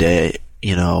burning day.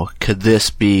 Could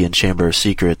this be in Chamber of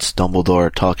Secrets,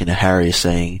 Dumbledore talking to Harry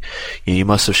saying, you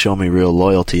must have shown me real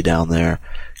loyalty down there.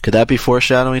 Could that be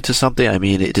foreshadowing to something?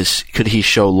 Could he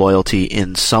show loyalty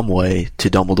in some way to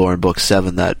Dumbledore in Book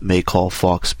 7 that may call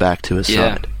Fawkes back to his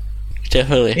side?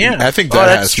 Definitely. Yeah, I think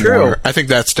that's true. More. I think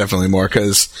that's definitely more,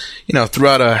 because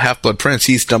throughout a Half-Blood Prince,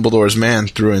 he's Dumbledore's man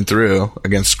through and through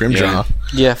against Scrimgeour.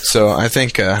 Yeah. So I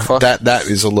think that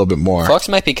is a little bit more. Fawkes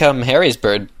might become Harry's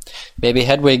bird. Maybe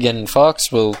Hedwig and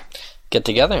Fawkes will get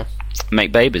together.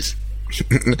 Make babies.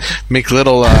 Make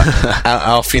little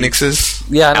owl phoenixes.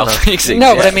 Yeah, I don't know. Phoenixes,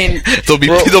 no, yeah. but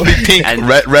They'll be pink, and-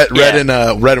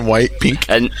 red and white, pink.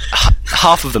 And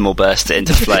half of them will burst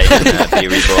into flame and be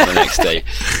reborn the next day.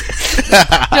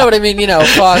 no, but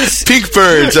Fawkes. Pink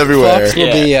birds everywhere.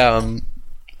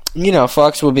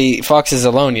 Fawkes will be. Fawkes is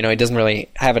alone. He doesn't really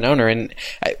have an owner, and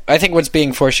I think what's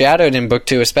being foreshadowed in Book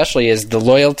 2, especially, is the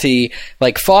loyalty.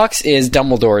 Like Fawkes is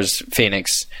Dumbledore's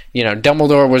Phoenix.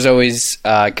 Dumbledore was always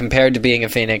compared to being a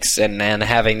Phoenix and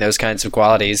having those kinds of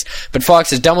qualities. But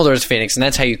Fawkes is Dumbledore's Phoenix, and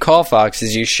that's how you call Fawkes,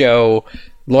 is you show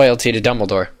loyalty to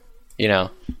Dumbledore.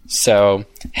 So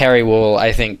Harry will,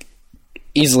 I think,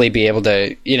 easily be able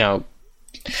to,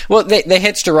 well, they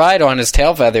hitched a ride on his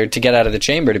tail feather to get out of the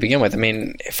chamber to begin with.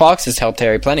 Fawkes has helped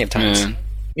Harry plenty of times.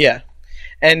 Yeah.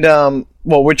 And,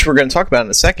 which we're going to talk about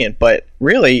in a second, but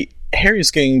really, Harry's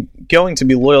going to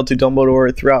be loyal to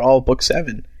Dumbledore throughout all of Book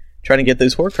 7, trying to get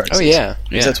those Horcruxes. Oh, yeah.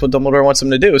 Because that's what Dumbledore wants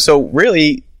him to do. So,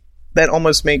 really, that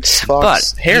almost makes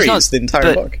Fawkes Harry's the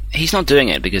entire book. He's not doing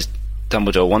it because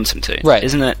Dumbledore wants him to, right?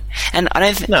 Isn't it? And I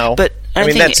don't think. No, but I don't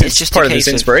think that's it's just part a of case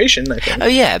his inspiration. I think. Oh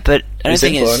yeah, but I don't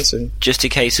think it's just a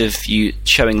case of you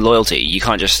showing loyalty. You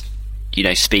can't just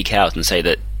speak out and say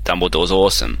that Dumbledore's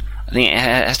awesome. I think it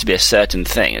has to be a certain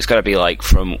thing. It's got to be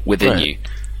from within you.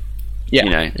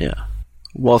 Yeah. Yeah.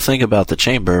 Well, think about the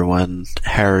chamber when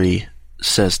Harry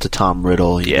says to Tom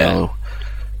Riddle, you know,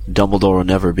 Dumbledore will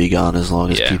never be gone as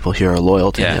long as people here are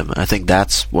loyal to him. I think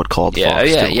that's what called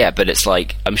Fawkes. But it's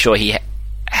like, I'm sure he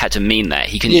had to mean that.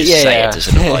 He couldn't just say it to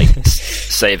sort of like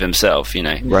save himself, you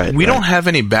know. Right. We don't have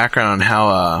any background on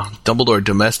how Dumbledore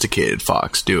domesticated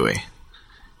Fawkes, do we?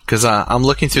 Because I'm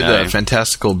looking through the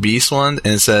Fantastical Beasts one,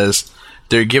 and it says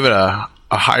they give it a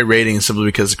high rating simply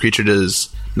because the creature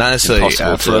does not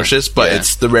necessarily ferocious, but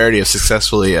it's the rarity of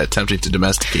successfully attempting to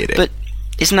domesticate it. But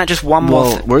isn't that just one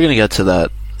more we're going to get to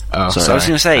that. Oh, sorry. So I was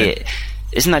going to say,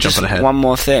 isn't that just one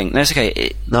more thing? No, it's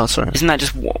okay. Sorry. Isn't that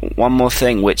just one more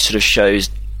thing which sort of shows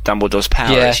Dumbledore's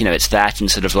powers? Yeah. You know, it's that and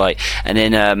sort of like... And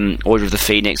in Order of the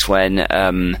Phoenix, when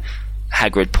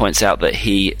Hagrid points out that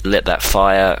he lit that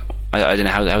fire... I don't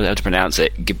know how to pronounce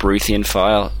it. Gebruthian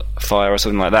fire or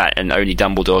something like that. And only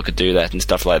Dumbledore could do that and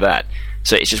stuff like that.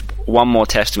 So it's just one more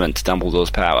testament to Dumbledore's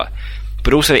power.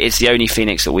 But also, it's the only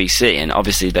Phoenix that we see, and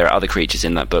obviously there are other creatures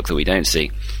in that book that we don't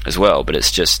see as well, but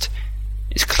it's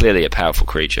clearly a powerful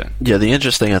creature. Yeah, the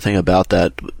interesting thing about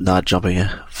that, not jumping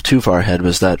too far ahead,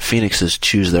 was that Phoenixes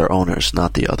choose their owners,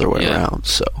 not the other way around,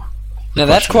 so... Now,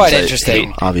 that's quite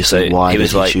interesting. Obviously, why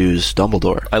did he choose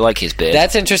Dumbledore? I like his beard.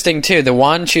 That's interesting, too. The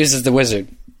wand chooses the wizard,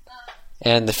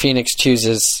 and the Phoenix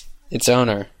chooses its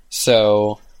owner,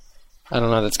 so... I don't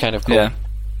know, that's kind of cool. Yeah.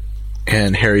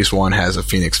 And Harry's wand has a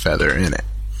phoenix feather in it.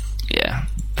 Yeah.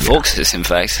 Fawkes, in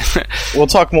fact. We'll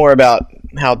talk more about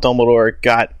how Dumbledore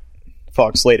got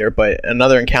Fawkes later, but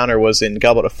another encounter was in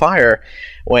Goblet of Fire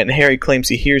when Harry claims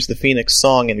he hears the Phoenix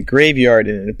song in the graveyard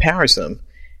and it empowers him.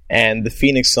 And the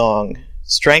Phoenix song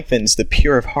strengthens the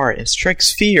pure of heart and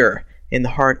strikes fear in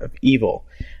the heart of evil.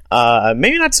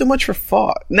 Maybe not so much for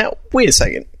Fawkes. Now, wait a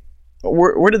second.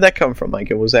 Where did that come from,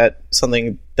 Micah? Was that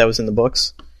something that was in the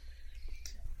books?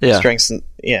 Yeah.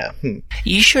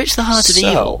 You sure it's the heart of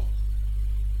evil?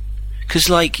 Because,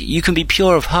 like, you can be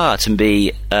pure of heart and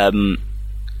be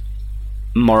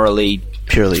morally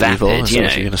purely vapid, evil. Is you that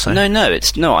what you're going to say? No,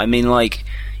 it's not. I mean, like,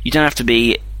 you don't have to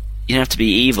be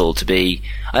evil to be.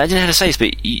 I don't know how to say this,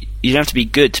 but you don't have to be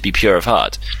good to be pure of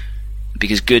heart,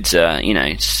 because good's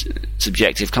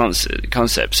subjective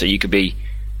concept. So you could be.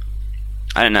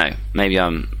 I don't know. Maybe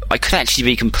I could actually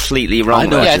be completely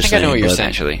wrong. I think I know what you're saying.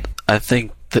 Actually, I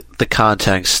think the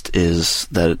context is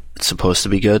that it's supposed to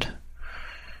be good.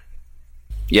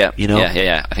 Yeah, you know.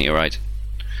 Yeah. I think you're right.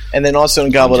 And then also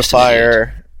in Goblet of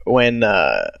Fire, when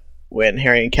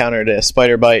Harry encountered a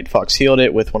spider bite, Fawkes healed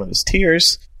it with one of his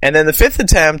tears. And then the fifth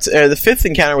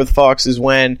encounter with Fawkes is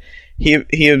when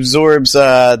he absorbs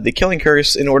the killing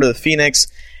curse in Order of the Phoenix.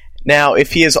 Now,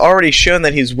 if he has already shown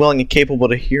that he's willing and capable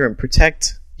to heal and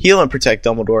protect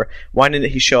Dumbledore, why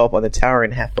didn't he show up on the tower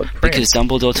in Half-Blood Prince? Because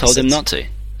Dumbledore told him not to.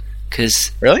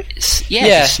 Really?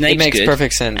 Yeah, Snape's it makes good,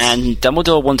 perfect sense. And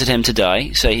Dumbledore wanted him to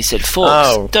die, so he said,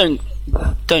 Fawkes, don't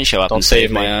show up and save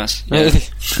my ass. Yeah.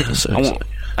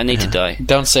 I need to die.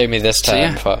 Don't save me this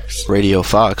time, Fox. Radio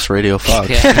Fox.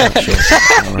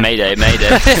 Yeah. Mayday.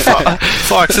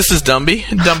 Fox, this is Dumby.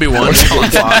 Dumby 1.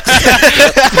 Fox.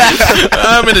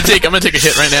 I'm gonna take a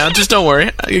hit right now. Just don't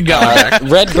worry. You got me back.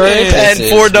 Red Bird and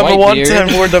 4 Dumby 1. 10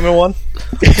 4 Dumby 1.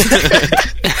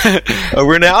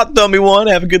 Over and out, Dumby 1.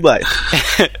 Have a good life.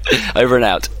 Over and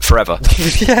out. Forever.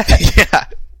 Yeah.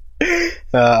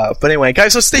 But anyway,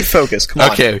 guys, let's stay focused. Come on.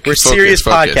 Okay, we're a serious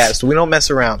podcast. We don't mess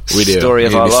around. We do. Story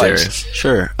of our lives. Serious.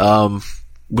 Sure.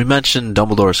 We mentioned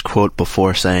Dumbledore's quote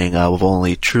before saying, I will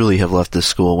only truly have left this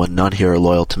school when none here are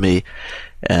loyal to me.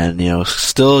 And,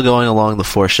 still going along the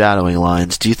foreshadowing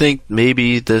lines, do you think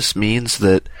maybe this means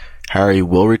that Harry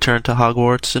will return to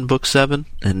Hogwarts in Book 7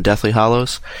 in Deathly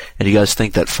Hallows? And do you guys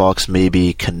think that Fawkes may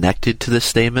be connected to this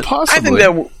statement? Possibly. I think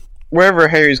that wherever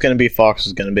Harry's going to be, Fawkes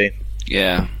is going to be.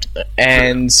 Yeah.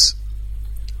 And...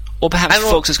 Or perhaps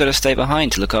Fawkes has got to stay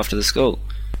behind to look after the school.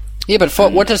 Yeah, but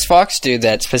what does Fawkes do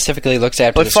that specifically looks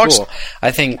after the school?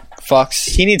 I think Fawkes...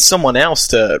 He needs someone else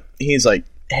to... He's like,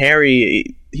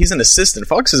 Harry... He's an assistant.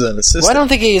 Fawkes is an assistant. Well, I don't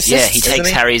think he assists. Yeah, he takes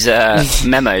Harry's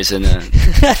memos and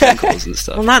phone calls and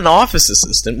stuff. Well, not an office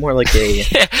assistant, more like a...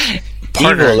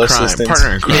 Partner in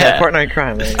crime. Yeah, partner in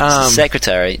crime.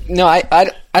 Secretary. No,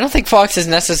 I don't think Fawkes is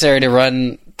necessary to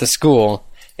run the school.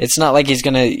 It's not like he's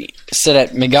going to sit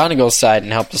at McGonagall's side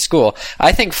and help the school.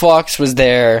 I think Fawkes was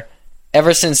there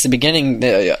ever since the beginning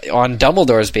on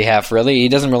Dumbledore's behalf, really. He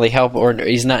doesn't really help, or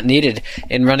he's not needed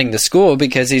in running the school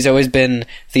because he's always been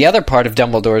the other part of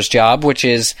Dumbledore's job, which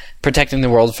is protecting the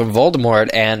world from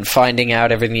Voldemort and finding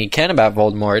out everything he can about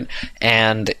Voldemort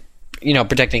and,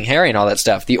 protecting Harry and all that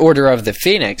stuff. The Order of the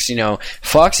Phoenix,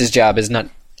 Fawkes' job is not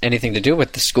anything to do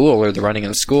with the school or the running of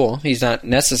the school. He's not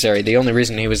necessary. The only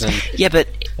reason he was in... Yeah, but...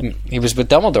 He was with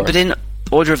Dumbledore. But in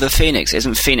Order of the Phoenix,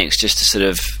 isn't Phoenix just a sort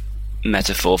of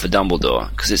metaphor for Dumbledore,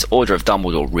 because it's Order of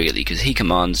Dumbledore, really, because he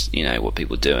commands, what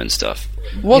people do and stuff.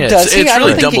 Well, does he? It's I don't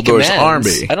really think Dumbledore's he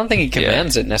army. I don't think he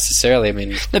commands it necessarily. I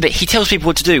mean, No, but he tells people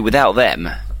what to do without them.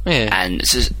 Yeah. And,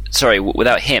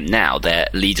 without him now, they're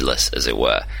leaderless, as it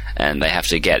were, and they have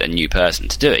to get a new person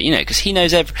to do it, because he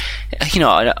knows I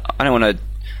don't want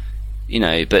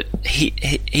to, but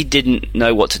he didn't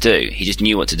know what to do. He just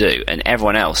knew what to do, and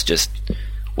everyone else just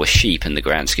were sheep in the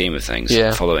grand scheme of things,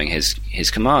 following his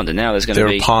command. And now there's going to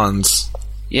be pawns.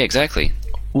 Yeah, exactly.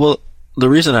 Well, the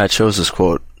reason I chose this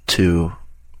quote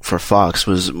for Fox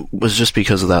was just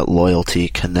because of that loyalty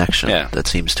connection that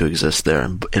seems to exist there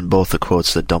in both the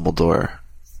quotes that Dumbledore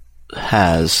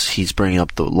has. He's bringing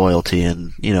up the loyalty,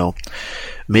 and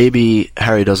maybe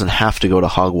Harry doesn't have to go to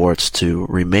Hogwarts to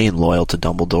remain loyal to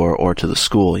Dumbledore or to the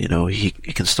school. He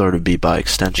can sort of be by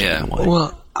extension in a way.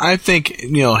 Well, I think,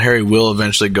 Harry will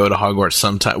eventually go to Hogwarts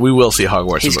sometime. We will see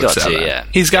Hogwarts in book 7.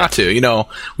 He's got to.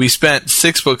 We spent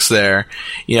 6 books there.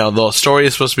 The story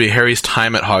is supposed to be Harry's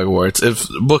time at Hogwarts. If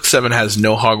book 7 has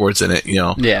no Hogwarts in it,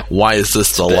 why is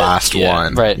this the last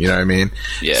one? Right. You know what I mean?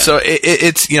 Yeah. So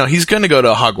it's, he's going to go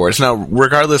to Hogwarts. Now,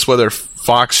 regardless whether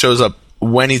Fox shows up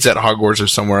when he's at Hogwarts or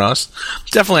somewhere else,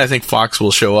 definitely I think Fox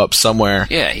will show up somewhere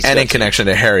and in connection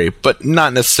to Harry, but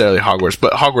not necessarily Hogwarts,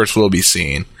 but Hogwarts will be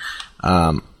seen.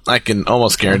 I can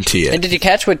almost guarantee it. And did you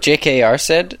catch what JKR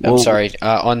said? I'm sorry,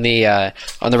 on the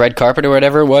red carpet or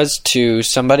whatever it was, to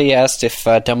somebody asked if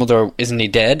Dumbledore, isn't he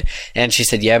dead? And she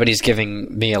said, yeah, but he's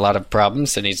giving me a lot of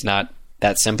problems, and he's not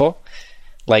that simple.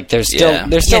 Like there's still a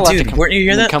lot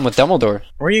to come with Dumbledore.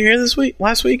 Were you here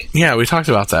last week? Yeah, we talked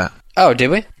about that. Oh, did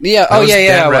we? Yeah. I was.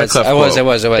 Dan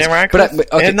Radcliffe? But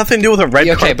it had nothing to do with a red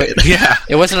carpet. But yeah,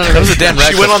 it wasn't. That was a Dan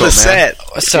Radcliffe. She went on the set.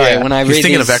 Sorry, when I read He's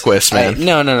thinking of Equus, man.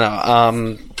 No.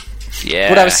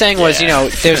 What I was saying was,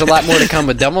 there's a lot more to come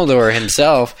with Dumbledore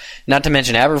himself, not to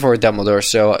mention Aberforth Dumbledore,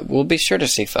 so we'll be sure to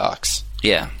see Fox.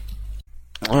 Yeah.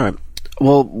 All right.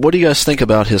 Well, what do you guys think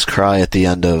about his cry at the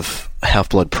end of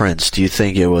Half-Blood Prince? Do you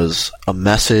think it was a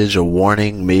message, a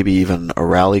warning, maybe even a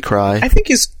rally cry? I think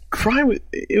his cry was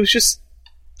just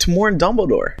to mourn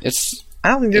Dumbledore. I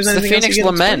don't think there's anything else. It's the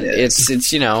Phoenix Lament.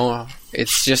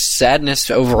 It's just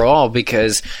sadness overall,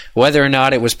 because whether or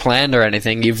not it was planned or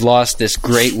anything, you've lost this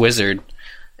great wizard,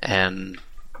 and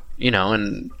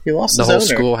and he lost the his whole owner.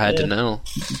 school had to know.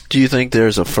 Do you think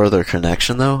there's a further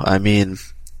connection, though? I mean,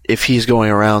 if he's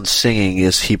going around singing,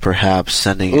 is he perhaps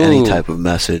sending any type of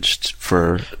message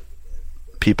for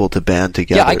people to band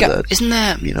together? Yeah, isn't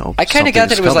that? I kind of got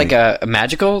that it was like a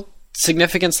magical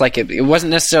significance. Like it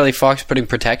wasn't necessarily Fox putting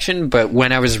protection, but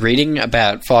when I was reading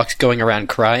about Fox going around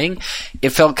crying, it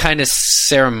felt kind of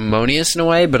ceremonious in a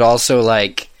way, but also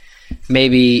like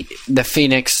maybe the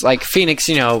Phoenix,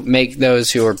 make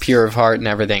those who are pure of heart and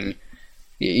everything,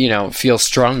 feel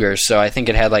stronger. So I think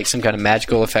it had like some kind of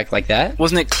magical effect like that.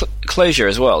 Wasn't it closure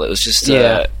as well? It was just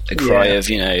a cry of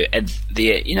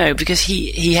because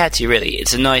he had to really.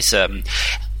 It's a nice and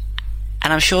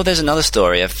I'm sure there's another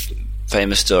story, a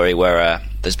famous story where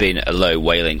there's been a low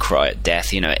wailing cry at death.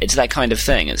 It's that kind of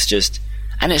thing. It's just,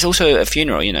 and it's also a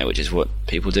funeral, which is what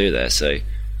people do there. So,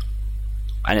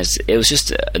 and it was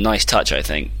just a nice touch, I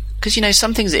think, because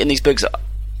some things in these books.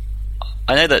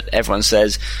 I know that everyone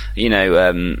says, there's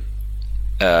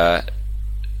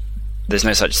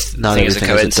no such thing as a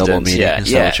coincidence. Double meaning,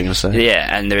 is that what you're going to say?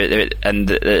 Yeah, and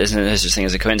there's no such thing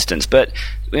as a coincidence. But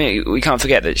we can't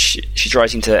forget that she's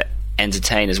writing to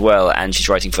entertain as well, and she's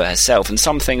writing for herself, and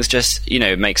some things just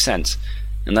make sense,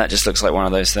 and that just looks like one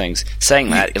of those things. Saying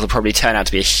that, it'll probably turn out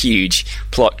to be a huge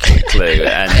plot clue,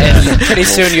 and pretty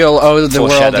soon you'll owe the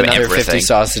world another 50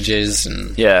 sausages,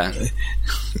 and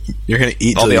you're going to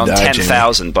eat. I'll be on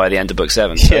 10,000 by the end of book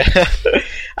 7. So. Yeah.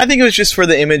 I think it was just for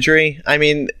the imagery. I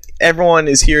mean, everyone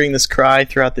is hearing this cry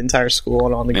throughout the entire school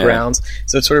and on the grounds,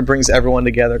 so it sort of brings everyone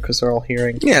together because they're all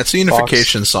hearing. Yeah, it's a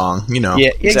unification song,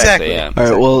 Yeah, exactly. All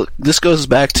right, well, this goes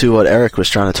back to what Eric was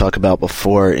trying to talk about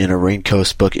before in a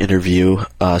Raincoast book interview.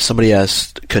 Somebody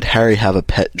asked, could Harry have a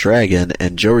pet dragon?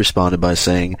 And Joe responded by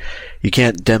saying, you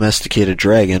can't domesticate a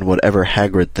dragon, whatever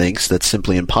Hagrid thinks, that's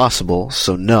simply impossible,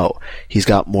 so no, he's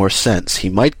got more sense. He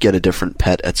might get a different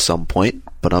pet at some point,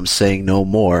 but I'm saying no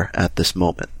more at this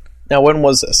moment. Now, when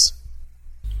was this?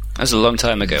 That was a long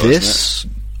time ago, wasn't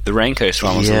it? The Raincoast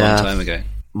one was a long time ago.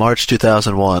 March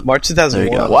 2001. March 2001.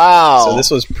 There you go. Wow. So this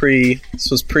was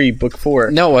pre book 4.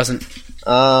 No, it wasn't.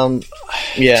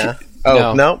 Yeah.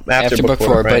 No, after book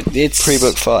 4, right? But it's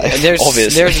pre-book 5.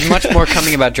 There's much more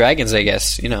coming about dragons, I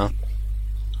guess.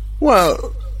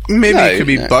 Well, maybe it could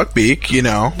be Buckbeak.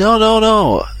 No.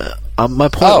 My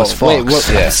point was Fox.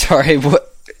 Wait, sorry. What?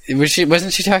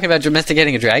 Wasn't she talking about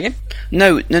domesticating a dragon?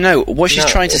 No. What she's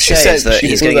trying to say is that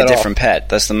he's getting a different pet.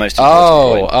 That's the most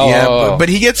important point. Yeah, but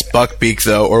he gets buckbeak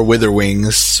though, or wither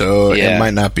wings, so it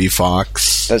might not be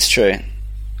fox. That's true.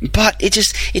 But it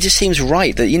just seems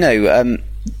right that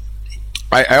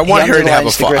I want Harry to have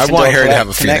a I want Harry to have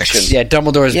a phoenix. Yeah,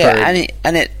 Dumbledore's bird.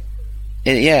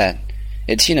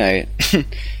 It's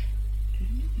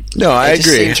No, I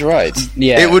agree. Seems right.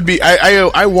 Yeah, it would be.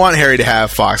 I want Harry to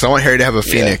have fox. I want Harry to have a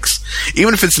phoenix,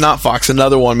 even if it's not fox.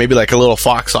 Another one, maybe like a little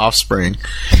fox offspring.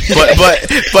 But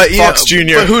Fox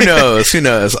Junior. But who knows? Who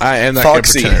knows? I am not going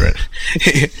to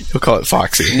pretend. We'll call it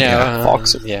Foxy. No,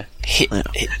 Foxy. Yeah. He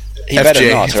better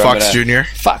FJ, not, Fox Junior.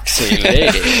 Foxy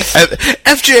lady.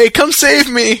 FJ, come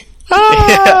save me!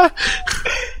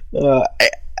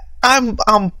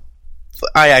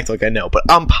 I act like I know, but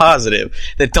I'm positive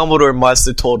that Dumbledore must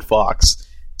have told Fox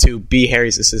to be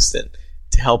Harry's assistant,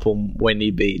 to help him when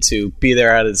need be, to be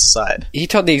there at his side. He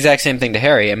told the exact same thing to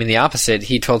Harry. I mean, the opposite.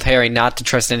 He told Harry not to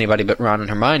trust anybody but Ron and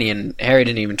Hermione, and Harry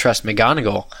didn't even trust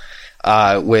McGonagall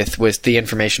with the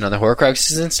information on the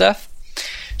Horcruxes and stuff.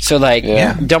 So,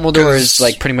 Dumbledore is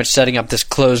pretty much setting up this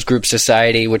closed group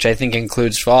society, which I think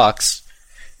includes Fox,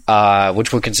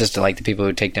 which will consist of the people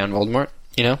who take down Voldemort.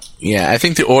 Yeah, I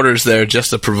think the order's there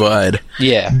just to provide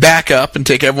back up and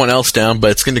take everyone else down, but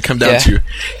it's going to come down to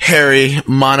Harry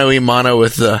mano-a-mano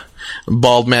with the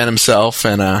bald man himself,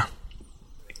 and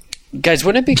guys,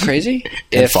 wouldn't it be crazy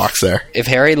if Fox there? If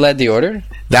Harry led the order?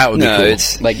 That would be cool.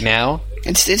 It's now.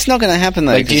 It's not going to happen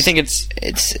though. Do you think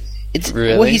it's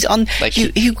really? Well, he's on.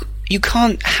 You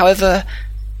can't, however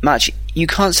much you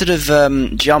can't sort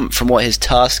of jump from what his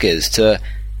task is to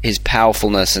his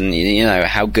powerfulness and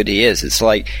how good he is. It's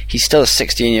like he's still a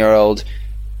 16-year-old.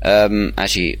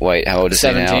 Actually, wait, how old is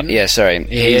 17? he now? Yeah, sorry.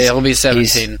 Yeah, he'll be 17.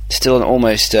 He's still an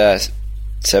almost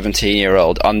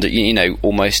 17-year-old,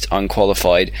 almost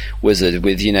unqualified wizard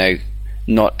with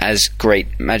not as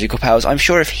great magical powers. I'm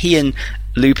sure if he and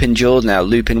Lupin duelled now,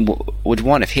 Lupin would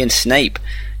win. If he and Snape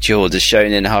duelled, as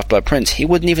shown in Half-Blood Prince, he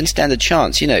wouldn't even stand a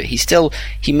chance. He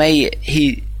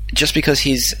just because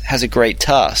has a great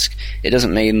task, it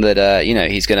doesn't mean that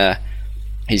he's gonna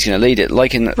lead it.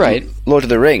 Like in Lord of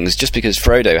the Rings, just because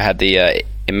Frodo had the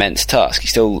immense task, he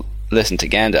still listened to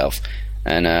Gandalf,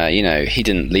 and he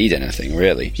didn't lead anything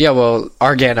really. Yeah, well,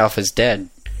 our Gandalf is dead.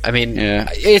 I mean,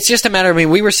 it's just a matter. I mean,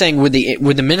 we were saying would the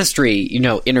Ministry,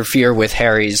 interfere with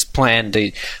Harry's plan to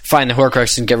find the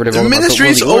Horcrux and get rid of Voldemort? The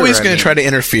Ministry's always going to try to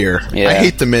interfere. Yeah. I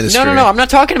hate the Ministry. No. I'm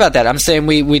not talking about that. I'm saying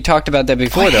we talked about that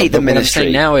before. I hate the Ministry. What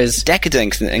I'm saying now is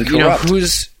decadent and corrupt.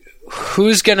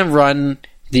 Who's going to run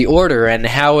the Order, and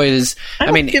how is?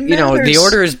 The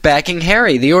Order is backing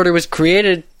Harry. The Order was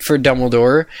created for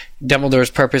Dumbledore. Dumbledore's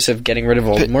purpose of getting rid of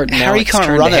Voldemort. Now Harry can't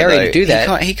run Harry it. To do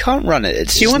that. He can't run it.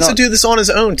 He wants to do this on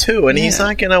his own too, and he's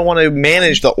not going to want to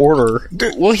manage the Order.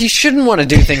 Well, he shouldn't want to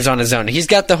do things on his own. He's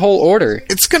got the whole Order.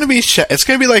 It's going to be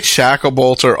like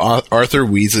Shacklebolt or Arthur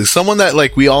Weasley, someone that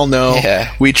we all know,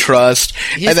 we trust,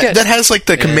 and that has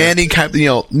the commanding kind.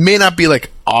 May not be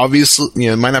obviously,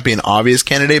 it might not be an obvious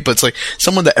candidate, but it's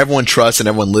someone that everyone trusts and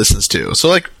everyone listens to.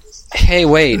 So hey,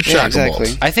 wait,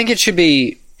 exactly. I think it should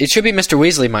be Mr.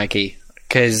 Weasley, Mikey,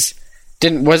 because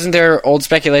wasn't there old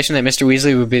speculation that Mr.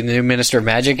 Weasley would be the new Minister of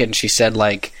Magic, and she said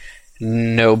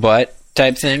no but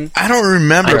type thing? I don't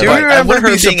remember. I do remember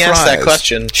her being asked that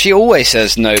question. She always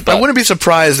says no but. I wouldn't be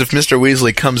surprised if Mr.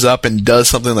 Weasley comes up and does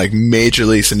something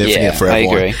majorly significant for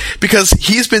everyone. I agree. Because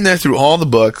he's been there through all the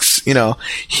books.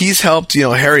 He's helped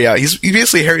Harry out. He's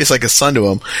basically Harry's like a son to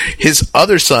him. His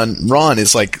other son Ron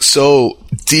is so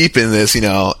deep in this.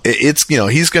 It's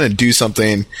he's going to do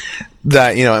something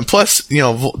that and plus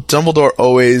Dumbledore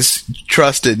always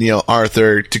trusted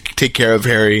Arthur to take care of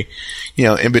Harry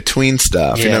in between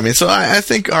stuff. You know what I mean? So I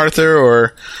think Arthur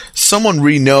or someone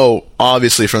we know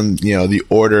obviously from the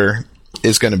Order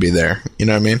is going to be there. You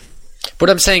know what I mean?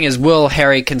 What I'm saying is, will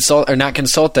Harry not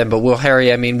consult them, but will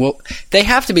Harry, they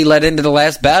have to be let into the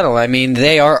last battle. I mean,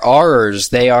 they are Aurors.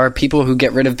 They are people who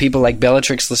get rid of people like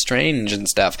Bellatrix Lestrange and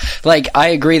stuff. I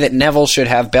agree that Neville should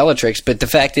have Bellatrix, but the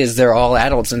fact is they're all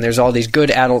adults, and there's all these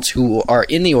good adults who are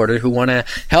in the Order who want to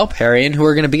help Harry and who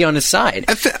are going to be on his side.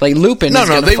 Lupin is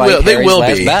going to fight Harry's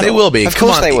last battle. They will be. Of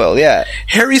course they will, yeah.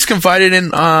 Harry's confided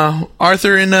in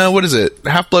Arthur in,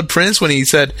 Half-Blood Prince, when he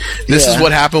said, this is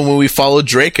what happened when we followed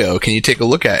Draco. Can you take a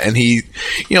look at it? And he,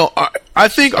 I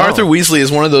think Arthur Weasley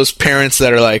is one of those parents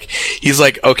that are he's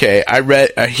okay,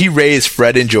 he raised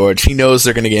Fred and George. He knows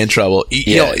they're going to get in trouble.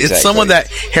 Exactly. It's someone that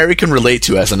Harry can relate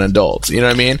to as an adult. You know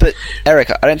what I mean? But,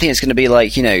 Eric, I don't think it's going to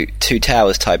be Two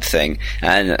Towers type thing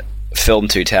and film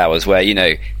Two Towers where,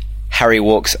 Harry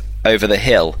walks over the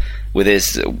hill with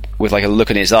like a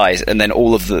look in his eyes, and then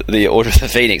all of the Order of the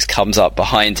Phoenix comes up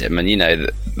behind him, and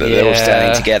they're all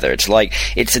standing together. It's like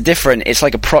it's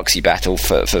like a proxy battle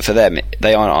for them.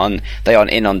 They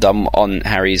aren't in on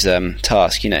Harry's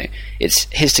task. It's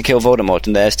his to kill Voldemort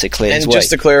and theirs to clear his way. And just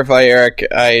to clarify, Eric,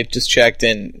 I just checked,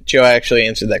 and Joe actually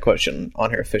answered that question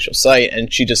on her official site,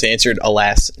 and she just answered,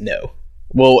 alas, no.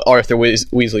 Will Arthur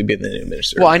Weasley be the new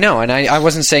minister? Well, I know, and I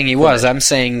wasn't saying he was. I'm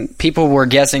saying people were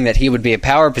guessing that he would be a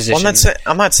power position. Well,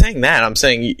 I'm not saying that. I'm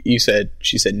saying she said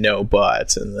no,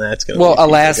 but, and that's going to. Well,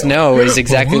 alas, no is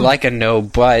exactly like a no,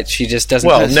 but she just doesn't.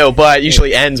 Well, no, but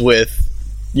usually ends with,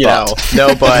 no,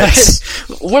 but.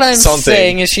 What I'm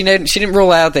saying is she didn't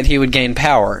rule out that he would gain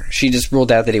power. She just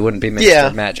ruled out that he wouldn't be Minister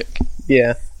of Magic.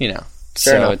 Yeah,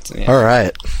 So all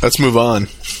right, let's move on.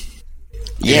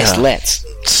 Yes, let's.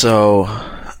 So,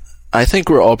 I think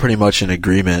we're all pretty much in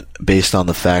agreement based on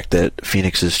the fact that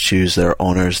Phoenixes choose their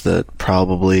owners that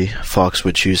probably Fawkes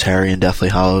would choose Harry in Deathly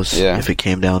Hallows if it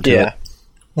came down to it.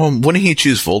 Well, wouldn't he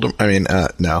choose Voldemort? I mean,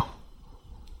 no.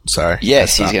 Sorry.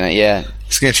 Yes, he's going to,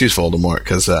 He's going to choose Voldemort,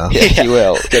 because... he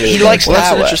will. He likes power.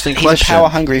 That's an interesting question. He's a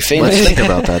power-hungry Phoenix. Let's think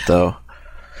about that, though.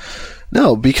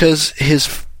 No, because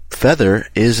his feather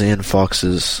is in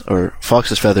Fawkes's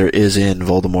feather is in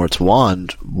Voldemort's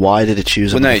wand. Why did it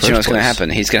choose him? Well, no, in the do you know what's first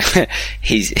going to place? happen?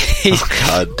 He's oh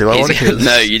God, do I want to hear this?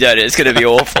 No, you don't. It's going to be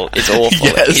awful. It's awful.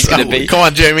 Yes, he's going to be. Come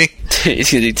on, Jamie.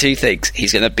 He's going to do two things.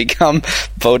 He's going to become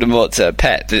Voldemort's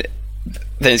pet. Then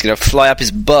he's going to fly up his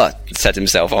butt and set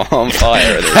himself on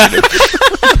fire.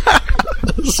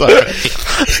 Sorry.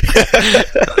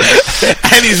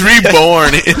 And he's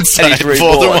reborn inside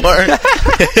Voldemort.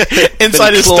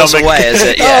 Inside his stomach. Away, is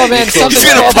it? Oh man, something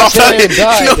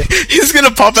he's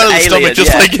gonna pop out of his stomach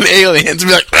just like an alien and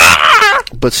be like, ah!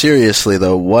 But seriously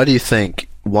though, why do you think?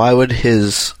 Why would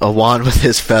a wand with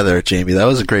his feather, Jamie? That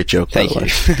was a great joke, by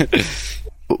the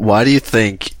way. Why do you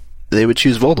think they would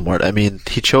choose Voldemort? I mean,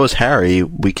 he chose Harry.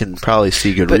 We can probably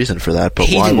see good reason for that, but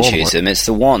why Voldemort? He didn't choose him. It's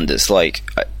the wand. It's like...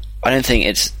 I don't think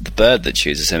it's the bird that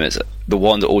chooses him. It's the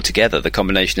wand altogether, the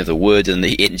combination of the wood and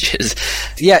the inches.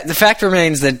 Yeah, the fact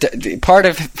remains that part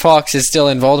of Fawkes is still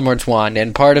in Voldemort's wand,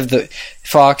 and part of the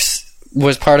Fawkes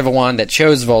was part of a wand that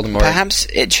chose Voldemort. Perhaps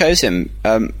it chose him.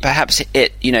 Perhaps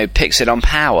it, picks it on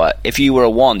power. If you were a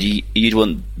wand, you'd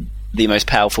want the most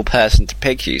powerful person to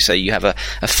pick you, so you have a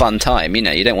fun time.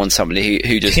 You don't want somebody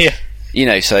who just,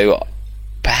 so...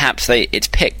 Perhaps it's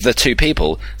picked the two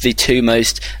people, the two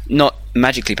most, not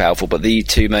magically powerful, but the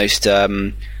two most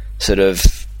sort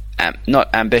of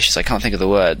not ambitious. I can't think of the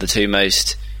word. The two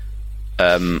most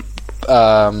what's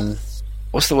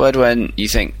the word when you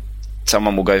think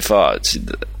someone will go far? It's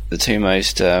the two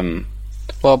most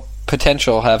well,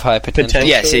 potential, have high potential.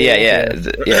 Yes, yeah,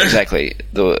 exactly.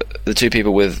 The two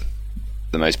people with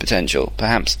the most potential,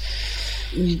 perhaps.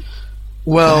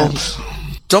 Well.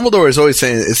 Dumbledore is always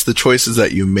saying it's the choices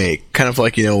that you make. Kind of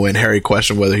like, when Harry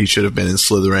questioned whether he should have been in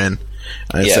Slytherin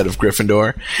instead of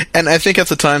Gryffindor. And I think at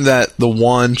the time that the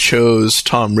wand chose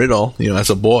Tom Riddle, as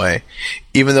a boy,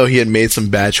 even though he had made some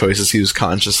bad choices, he was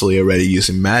consciously already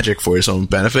using magic for his own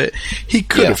benefit, he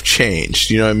could have changed.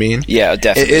 You know what I mean? Yeah,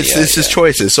 definitely. It's his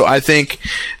choices. So I think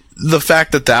the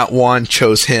fact that wand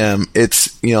chose him,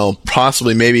 it's,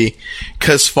 possibly maybe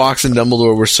because Fawkes and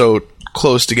Dumbledore were so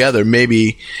close together,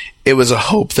 maybe it was a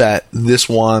hope that this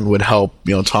wand would help,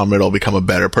 Tom Riddle become a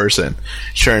better person.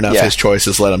 Sure enough, his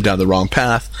choices led him down the wrong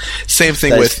path. Same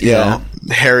thing with,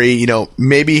 Harry,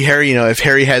 maybe Harry, if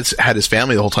Harry had his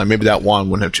family the whole time, maybe that wand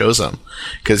wouldn't have chosen him.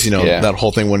 Because, that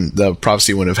whole thing the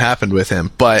prophecy wouldn't have happened with him.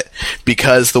 But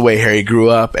because the way Harry grew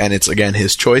up, and it's, again,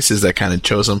 his choices that kind of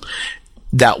chose him,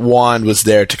 that wand was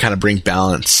there to kind of bring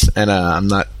balance. And I'm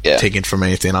not taking from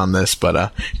anything on this,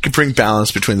 but it could bring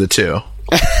balance between the two.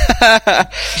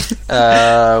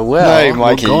 No,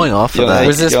 Mikey, going off of that.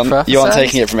 Was this you aren't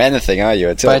taking it from anything, are you?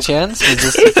 At all? By chance? Is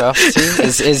this the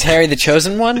prophecy? Is Harry the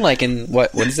chosen one? Like in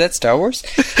what is that? Star Wars?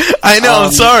 I know.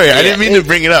 I'm sorry. I didn't mean to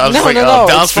bring it up. I was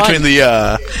balance between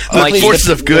the forces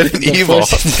of good and evil.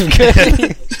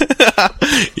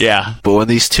 Yeah. But when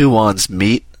these two wands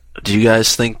meet, do you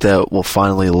guys think that we'll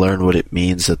finally learn what it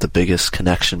means that the biggest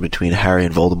connection between Harry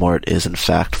and Voldemort is in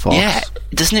fact Fawkes? Yeah.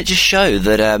 Doesn't it just show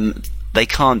that they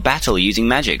can't battle using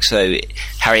magic, so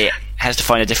Harry has to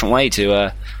find a different way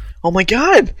to... Oh my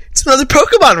god! It's another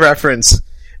Pokemon reference!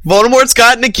 Voldemort's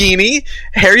got Nagini,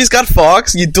 Harry's got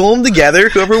Fawkes, you duel them together,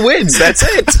 whoever wins, that's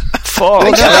it!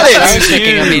 Fawkes! I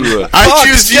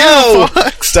choose you!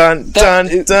 Fawkes! Dun, dun,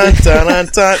 dun, dun, dun,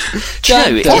 dun.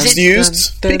 Fawkes used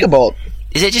Speakabolt.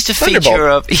 Is it just a feature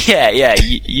of... Yeah,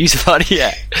 use a lot,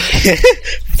 yeah.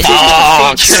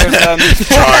 Fox!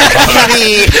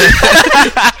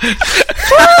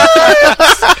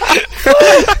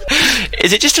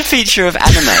 Is it just a feature of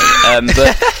anime?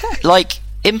 But, like,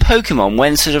 in Pokemon,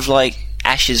 when sort of, like,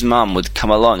 Ash's mum would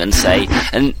come along and say,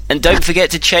 and don't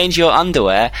forget to change your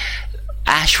underwear,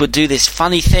 Ash would do this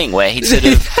funny thing where he'd sort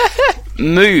of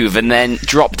move and then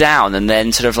drop down and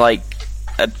then sort of, like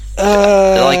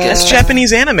that's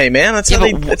Japanese anime, man. That's how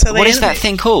they. What is that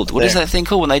thing called? What is that thing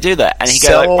called when they do that? And he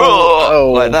goes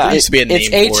like that. There used to be a name it's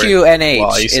for HUNH.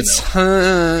 Well, It's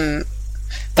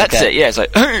that's it. Yeah, it's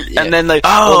like and then like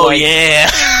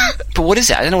yeah. But what is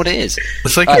it? I don't know what it is.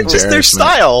 It's like it's their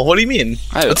style. What do you mean?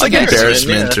 It's like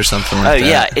embarrassment or something like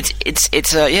that.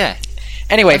 It's yeah.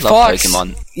 Anyway, Fox.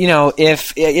 Pokemon. You know,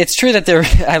 if it's true that there,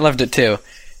 I loved it too.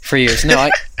 For years. No,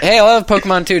 I love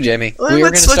Pokemon too, Jamie. Well,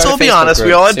 let's all be honest.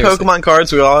 We all had Pokemon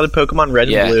cards. We all had Pokemon Red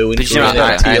and Blue. And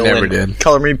I never did.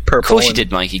 Color Me Purple. Of course you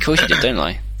did, Mikey. Of course you did, don't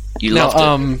I? You loved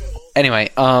it. Anyway,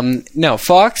 no,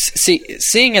 Fox,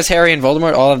 seeing as Harry and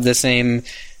Voldemort all have the same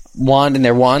wand and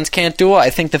their wands can't duel, I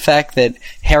think the fact that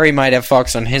Harry might have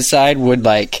Fox on his side would,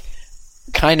 like,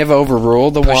 kind of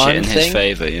overrule the wand thing. Push it in his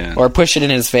favor, yeah. Or push it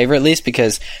in his favor, at least,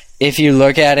 because if you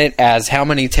look at it as how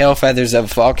many tail feathers of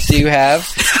Fox you have,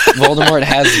 Voldemort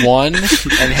has one,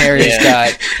 and Harry's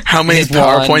got how many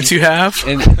power points you have?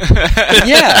 And,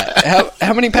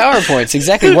 how many power points?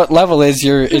 Exactly. What level is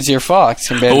your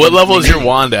Fox? What level is your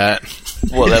wand at?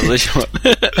 What level is your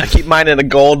wand? I keep mine in a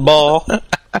gold ball.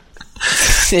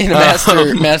 In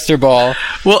a master ball.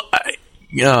 Well,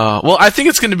 I think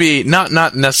it's going to be not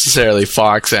necessarily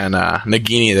Fox and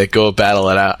Nagini that go battle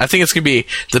it out. I think it's going to be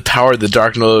the power the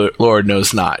Dark Lord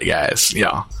knows not, guys.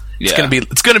 It's going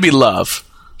to be love.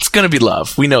 It's going to be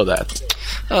love. We know that.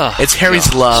 It's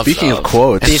Harry's love. Speaking of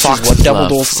quotes, this is what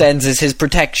Dumbledore sends as his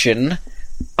protection: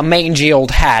 a mangy old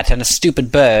hat and a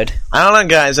stupid bird. I don't know,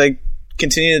 guys. I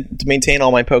continue to maintain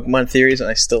all my Pokemon theories, and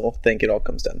I still think it all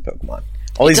comes down to Pokemon.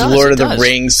 All these Lord of the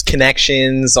Rings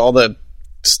connections, all the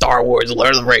Star Wars,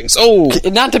 Lord of the Rings. Oh,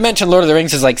 not to mention Lord of the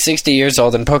Rings is like 60 years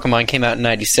old, and Pokemon came out in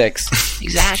 '96.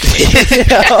 Exactly.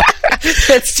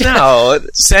 No,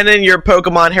 send in your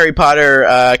Pokemon Harry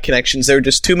Potter connections. There are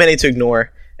just too many to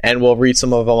ignore, and we'll read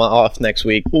some of them off next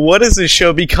week. What has this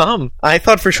show become? I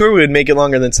thought for sure we would make it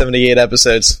longer than 78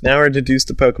 episodes. Now we're introduced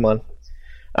to Pokemon.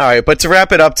 All right, but to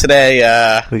wrap it up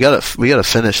today, we gotta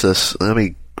finish this. Let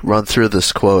me run through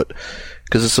this quote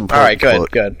because it's important. All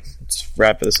right, good. Let's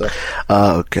wrap this up.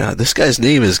 Oh, God. This guy's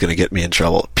name is going to get me in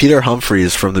trouble. Peter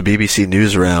Humphreys from the BBC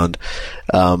Newsround.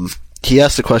 He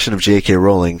asked the question of J.K.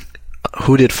 Rowling,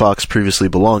 who did Fox previously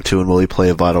belong to and will he play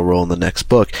a vital role in the next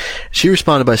book? She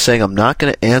responded by saying, I'm not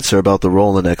going to answer about the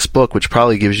role in the next book, which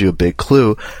probably gives you a big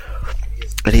clue.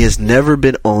 And he has never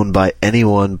been owned by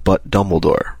anyone but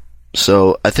Dumbledore.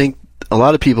 So I think a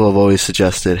lot of people have always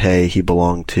suggested, hey, he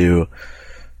belonged to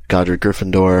Godric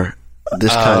Gryffindor.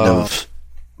 This kind of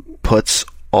puts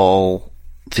all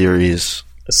theories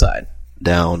aside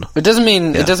down. It doesn't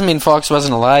mean Fox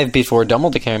wasn't alive before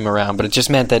Dumbledore came around, but it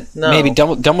just meant that maybe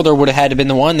Dumbledore would have had to been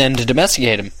the one then to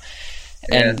domesticate him.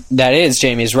 And that is,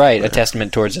 Jamie's right, a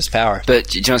testament towards his power. But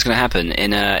do you know what's going to happen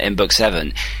in Book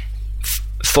 7?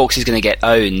 Fox is going to get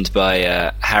owned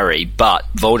by Harry, but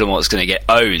Voldemort's going to get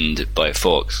owned by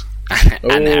Fox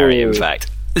and Harry, in fact.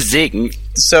 Zing.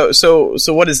 So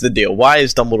what is the deal? Why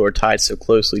is Dumbledore tied so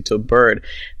closely to a bird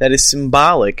that is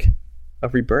symbolic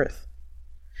of rebirth?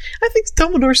 I think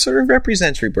Dumbledore sort of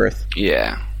represents rebirth.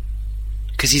 Yeah.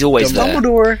 Because he's always there.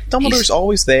 Dumbledore's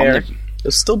always there.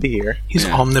 He'll still be here. He's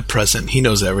omnipresent. He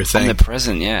knows everything.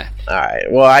 Omnipresent, yeah.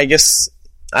 Alright, well, I guess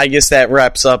that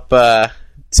wraps up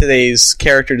today's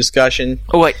character discussion.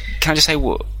 Oh, wait, can I just say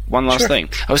one last thing?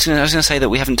 I was going to say that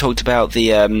we haven't talked about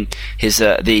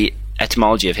the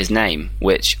etymology of his name,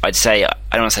 which I'd say, I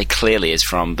don't want to say clearly is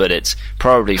from, but it's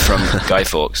probably from Guy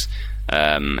Fawkes,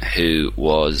 who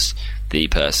was the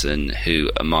person who,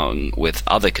 with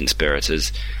other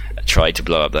conspirators, tried to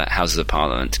blow up the Houses of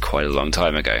Parliament quite a long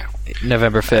time ago.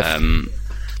 November 5th.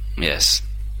 Yes.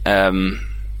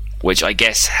 Which I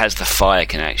guess has the fire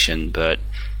connection, but,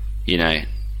 you know,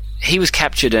 he was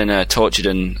captured and tortured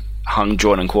and hung,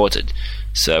 drawn and quartered.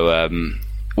 So,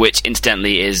 which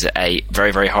incidentally is a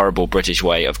very, very horrible British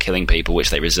way of killing people, which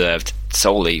they reserved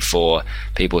solely for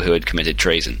people who had committed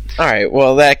treason. Alright,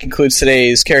 well, that concludes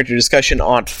today's character discussion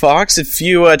on Fox. If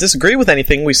you disagree with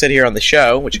anything we said here on the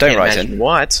show, which don't write in.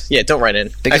 What? Yeah, don't write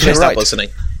in. Actually, stop listening.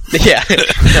 Yeah.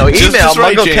 No, email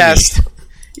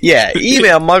Yeah,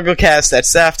 email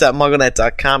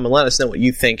mugglecast@staff.mugglenet.com and let us know what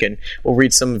you think, and we'll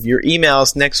read some of your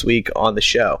emails next week on the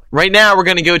show. Right now, we're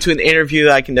going to go to an interview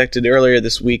that I conducted earlier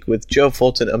this week with Joe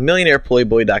Fulton of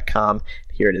MillionairePlayboy.com.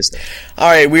 Here it is now. All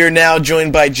right, we are now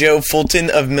joined by Joe Fulton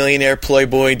of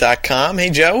MillionairePlayboy.com. Hey,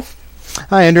 Joe.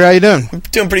 Hi, Andrew. How you doing?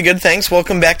 Doing pretty good, thanks.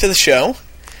 Welcome back to the show.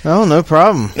 Oh, no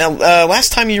problem. Now,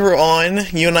 last time you were on,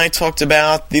 you and I talked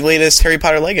about the latest Harry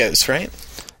Potter Legos, right?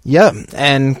 Yeah,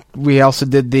 and we also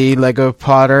did the Lego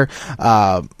Potter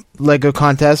Lego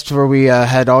contest where we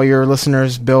had all your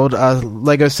listeners build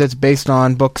Lego sets based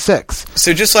on Book 6.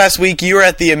 So just last week, you were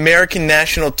at the American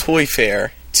National Toy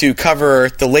Fair to cover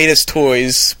the latest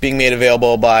toys being made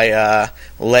available by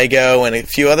Lego and a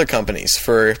few other companies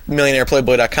for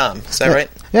MillionairePlayboy.com. Is that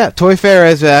right? Yeah, Toy Fair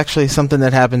is actually something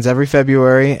that happens every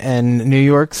February in New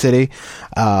York City.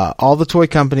 All the toy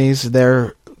companies,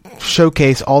 they're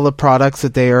showcase all the products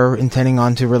that they are intending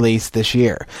on to release this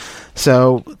year.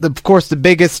 So, of course, the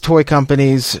biggest toy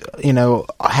companies,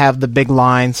 have the big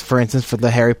lines, for instance, for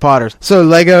the Harry Potter. So,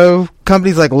 Lego,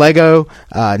 companies like Lego,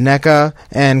 NECA,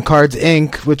 and Cards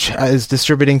Inc., which is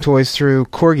distributing toys through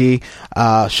Corgi,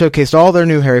 showcased all their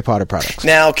new Harry Potter products.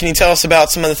 Now, can you tell us about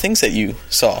some of the things that you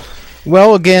saw?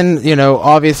 Well, again,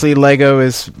 obviously Lego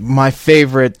is my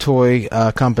favorite toy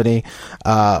company.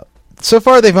 So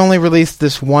far, they've only released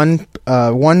this one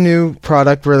new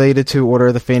product related to Order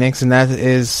of the Phoenix, and that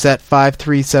is Set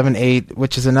 5378,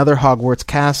 which is another Hogwarts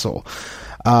castle.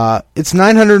 It's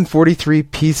 943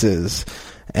 pieces,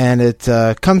 and it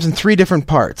comes in 3 different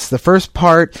parts. The first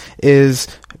part is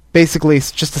basically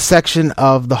just a section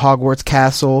of the Hogwarts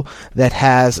castle that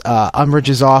has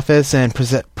Umbridge's office and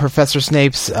Professor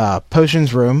Snape's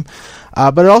potions room.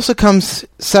 But it also comes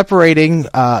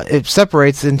it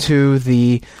separates into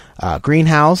the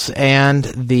greenhouse and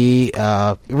the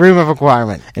room of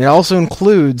requirement. And it also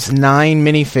includes 9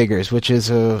 minifigures, which is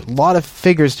a lot of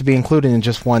figures to be included in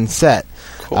just one set.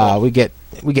 Cool. We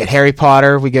get Harry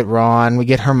Potter, we get Ron, we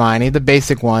get Hermione, the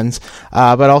basic ones,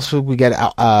 but also we get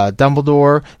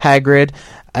Dumbledore, Hagrid,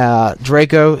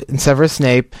 Draco, and Severus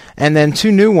Snape, and then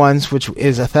 2 new ones, which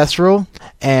is Ethestrial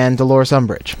and Dolores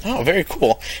Umbridge. Oh, very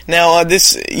cool. Now,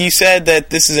 you said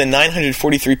that this is a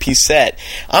 943-piece set.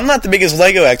 I'm not the biggest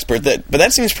Lego expert, but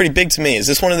that seems pretty big to me. Is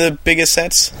this one of the biggest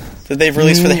sets that they've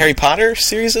released for the Harry Potter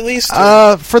series, at least?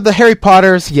 For the Harry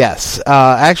Potters, yes.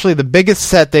 Actually, the biggest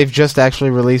set they've just actually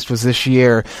released was this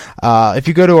year. If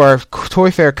you go to our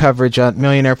Toy Fair coverage on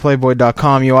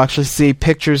MillionairePlayboy.com, you'll actually see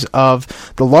pictures of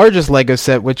the largest Lego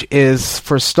set, which is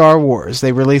for Star Wars.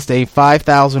 They released a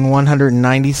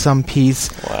 5,190-some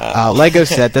piece Lego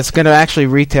set that's going to actually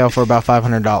retail for about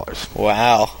 $500.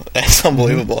 Wow, that's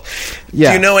unbelievable.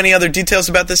 Yeah. Do you know any other details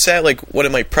about this set, like what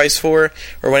it might price for,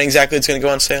 or when exactly it's going to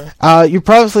go on sale? You're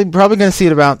probably going to see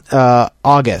it about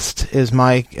August is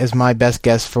my best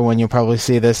guess for when you'll probably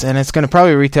see this, and it's going to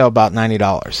probably retail about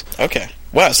 $90. Okay.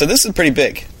 Wow, so this is pretty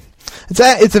big.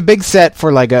 It's a big set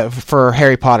for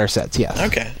Harry Potter sets, yes.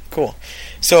 Okay, cool.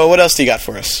 So what else do you got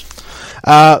for us?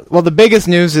 Well, the biggest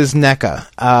news is NECA.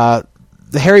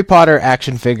 The Harry Potter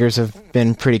action figures have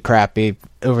been pretty crappy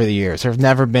over the years. There have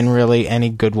never been really any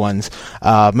good ones.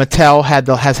 Mattel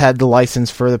has had the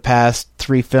license for the past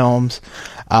 3 films.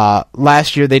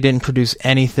 Last year, they didn't produce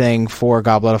anything for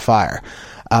Goblet of Fire.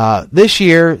 This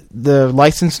year, the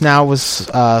license now was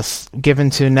given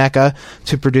to NECA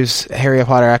to produce Harry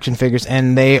Potter action figures,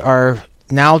 and they are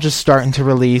now just starting to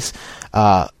release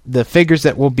the figures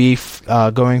that will be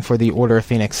going for the Order of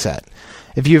Phoenix set.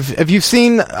 If you've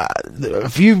seen a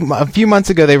few months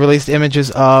ago, they released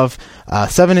images of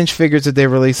 7-inch figures that they're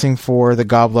releasing for the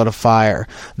Goblet of Fire.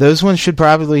 Those ones should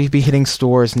probably be hitting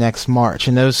stores next March,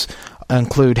 and those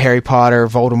include Harry Potter,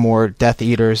 Voldemort, Death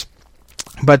Eaters.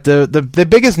 But the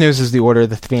biggest news is the Order of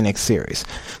the Phoenix series.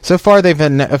 So far, they've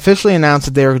officially announced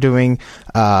that they're doing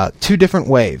 2 different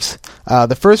waves.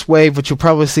 The first wave, which you'll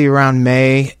probably see around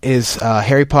May, is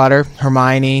Harry Potter,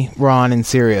 Hermione, Ron, and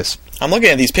Sirius. I'm looking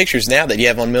at these pictures now that you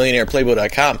have on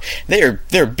MillionairePlayboy.com.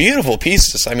 They're beautiful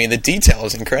pieces. I mean, the detail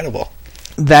is incredible.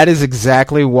 That is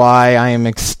exactly why I am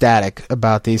ecstatic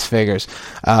about these figures.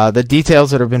 The details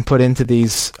that have been put into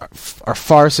these are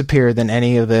far superior than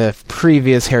any of the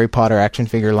previous Harry Potter action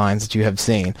figure lines that you have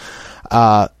seen.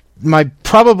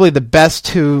 Probably the best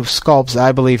 2 sculpts,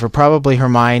 I believe, are probably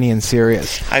Hermione and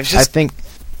Sirius. I was just going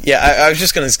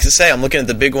to say, I'm looking at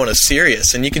the big one of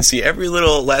Sirius, and you can see every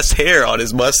little less hair on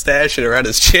his mustache and around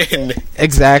his chin.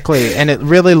 Exactly, and it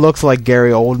really looks like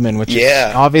Gary Oldman, which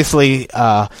is obviously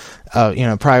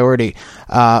priority.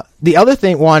 The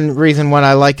other one reason what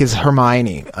I like is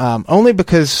Hermione. Only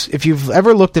because if you've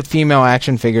ever looked at female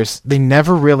action figures, they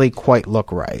never really quite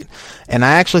look right. And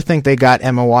I actually think they got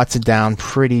Emma Watson down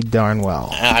pretty darn well.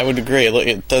 I would agree.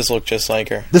 It does look just like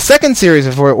her. The second series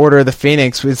of Order of the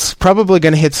Phoenix is probably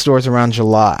going to hit stores around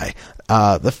July.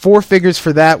 The 4 figures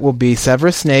for that will be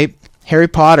Severus Snape, Harry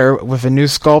Potter with a new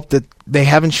sculpt that they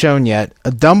haven't shown yet,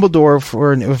 a Dumbledore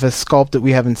with a sculpt that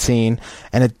we haven't seen,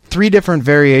 and 3 different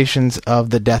variations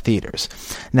of the Death Eaters.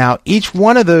 Now, each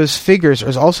one of those figures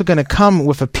is also going to come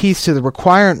with a piece to the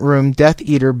requirement room Death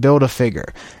Eater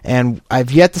Build-A-Figure. And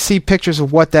I've yet to see pictures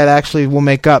of what that actually will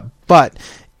make up, but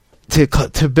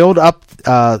to build up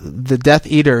the Death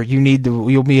Eater,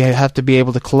 you'll have to be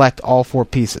able to collect all 4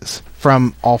 pieces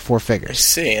from all 4 figures. I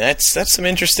see. That's some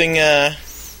interesting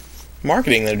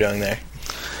marketing they're doing there.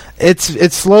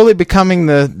 It's slowly becoming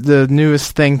the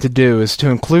newest thing to do, is to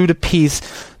include a piece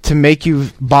to make you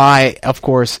buy, of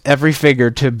course, every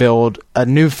figure to build a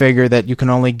new figure that you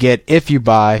can only get if you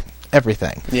buy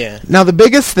everything. Yeah. Now, the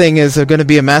biggest thing is going to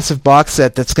be a massive box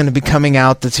set that's going to be coming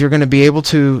out that you're going to be able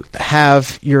to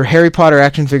have your Harry Potter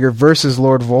action figure versus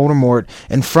Lord Voldemort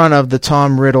in front of the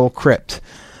Tom Riddle crypt,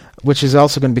 which is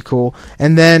also going to be cool.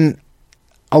 And then,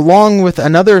 along with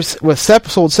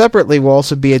sold separately, will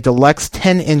also be a deluxe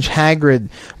 10-inch Hagrid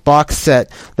box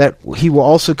set that he will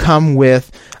also come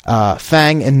with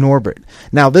Fang and Norbert.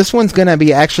 Now, this one's going to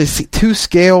be actually to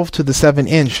scale to the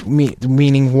 7-inch,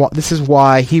 meaning this is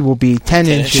why he will be 10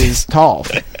 inches tall.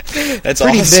 That's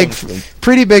pretty awesome.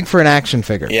 Pretty big for an action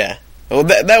figure. Yeah. Well,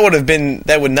 that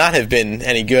would not have been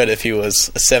any good if he was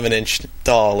a 7-inch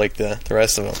tall like the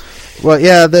rest of them. Well,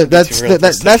 yeah, that's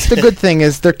the good thing,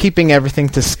 is they're keeping everything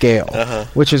to scale,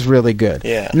 which is really good.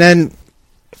 Yeah. And then,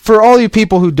 for all you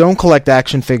people who don't collect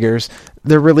action figures,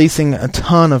 they're releasing a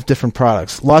ton of different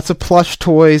products. Lots of plush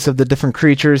toys of the different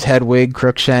creatures, Hedwig,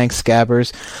 Crookshanks,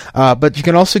 Scabbers. But you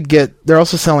can also they're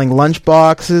also selling lunch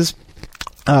boxes.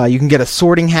 You can get a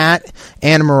sorting hat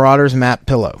and a Marauders map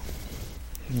pillow.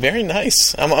 Very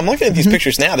nice. I'm looking at these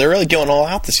pictures now. They're really going all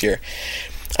out this year.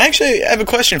 I actually have a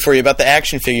question for you about the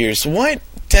action figures. What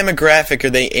demographic are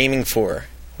they aiming for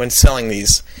when selling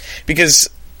these? Because,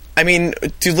 I mean,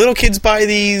 do little kids buy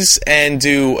these, and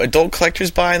do adult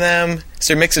collectors buy them? Is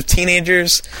there a mix of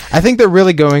teenagers? I think they're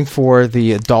really going for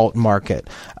the adult market.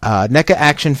 NECA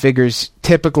action figures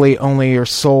typically only are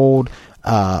sold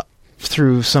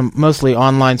through some mostly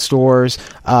online stores.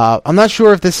 I'm not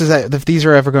sure if these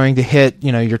are ever going to hit,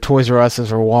 your Toys R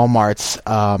Us's or Walmart's,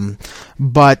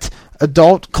 but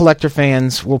adult collector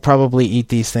fans will probably eat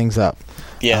these things up.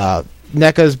 Yeah.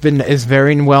 NECA is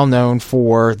very well known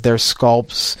for their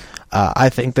sculpts. I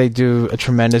think they do a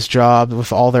tremendous job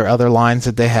with all their other lines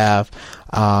that they have.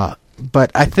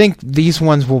 But I think these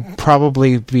ones will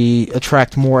probably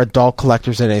attract more adult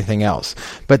collectors than anything else.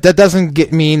 But that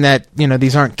doesn't mean that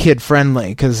these aren't kid friendly,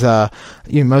 because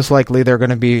most likely they're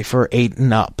going to be for 8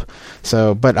 and up.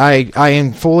 So, but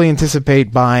I fully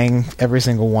anticipate buying every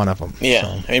single one of them. Yeah,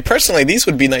 so. I mean, personally, these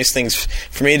would be nice things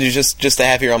for me to just to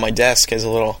have here on my desk as a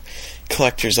little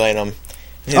collector's item.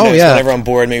 Whenever I'm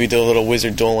bored, maybe do a little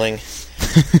wizard dueling.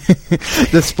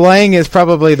 Displaying is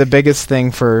probably the biggest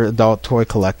thing for adult toy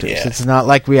collectors. Yeah. It's not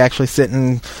like we actually sit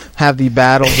and have the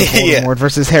battles of Voldemort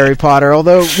versus Harry Potter.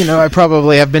 Although I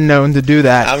probably have been known to do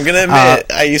that. I'm gonna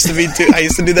admit, I used to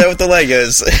do that with the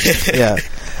Legos. Yeah.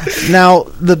 Now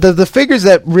the figures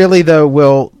that really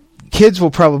though kids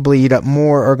will probably eat up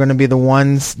more are going to be the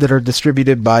ones that are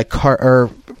distributed by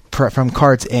from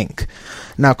Cards Inc.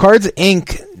 Now Cards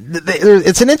Inc.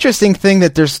 It's an interesting thing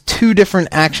that there's 2 different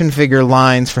action figure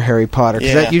lines for Harry Potter,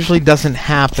 because that usually doesn't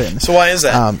happen. So why is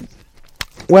that?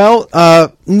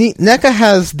 NECA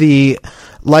has the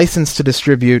license to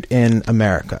distribute in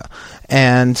America,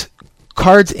 and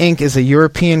Cards Inc. is a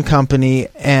European company,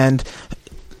 and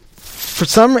for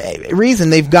some reason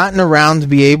they've gotten around to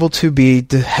be able to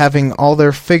having all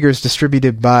their figures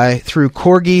distributed through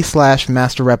Corgi /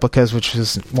 Master Replicas, which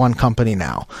is one company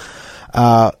now.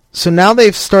 So now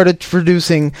they've started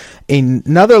producing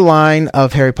another line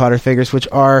of Harry Potter figures, which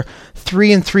are 3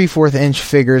 3/4 inch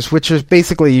figures, which is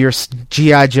basically your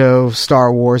G.I. Joe,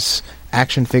 Star Wars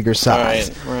action figure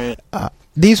size. Right.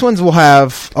 These ones will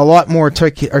have a lot more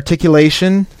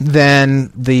articulation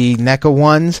than the NECA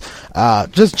ones,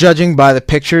 just judging by the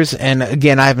pictures. And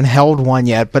again, I haven't held one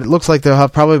yet, but it looks like they'll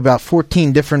have probably about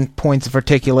 14 different points of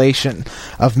articulation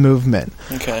of movement.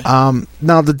 Okay.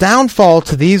 Now, the downfall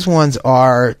to these ones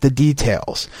are the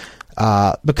details.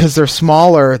 Because they're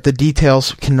smaller, the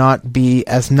details cannot be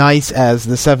as nice as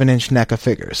the 7-inch NECA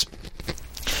figures.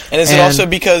 And is it also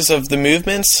because of the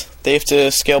movements? They have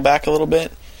to scale back a little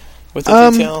bit? with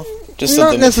the detail? Just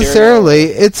not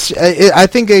necessarily. I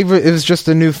think it was just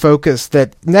a new focus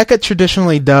that NECA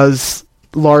traditionally does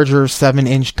larger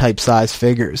 7-inch type size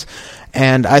figures,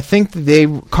 and I think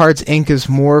Cards Inc. is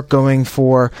more going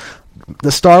for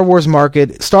the Star Wars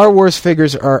market. Star Wars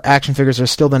action figures are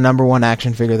still the number one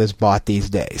action figure that's bought these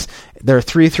days. They're a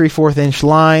 3/4 inch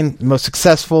line, most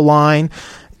successful line.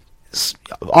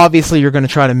 Obviously, you're going to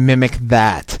try to mimic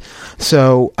that.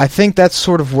 So I think that's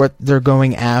sort of what they're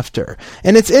going after.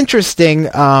 And it's interesting,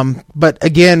 but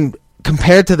again,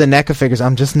 compared to the NECA figures,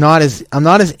 I'm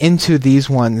not as into these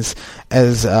ones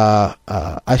as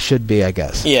I should be, I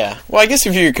guess. Yeah. Well, I guess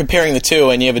if you're comparing the two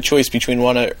and you have a choice between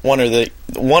one or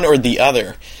the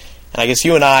other, and I guess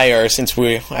you and I are, since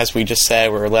as we just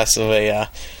said, we're less of a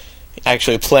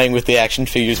actually playing with the action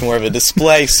figures, more of a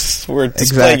display. We're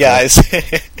display guys.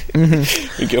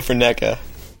 We go for NECA.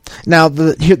 Now,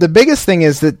 the biggest thing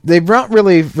is that they've not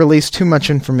really released too much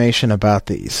information about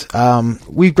these.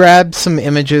 We grabbed some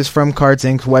images from Cards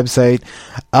Inc.'s website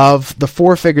of the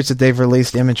 4 figures that they've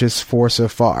released images for so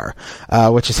far,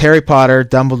 which is Harry Potter,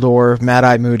 Dumbledore,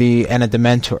 Mad-Eye Moody, and a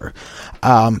Dementor.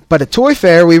 But at Toy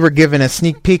Fair, we were given a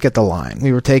sneak peek at the line.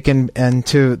 We were taken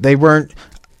into... They weren't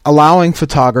allowing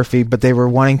photography, but they were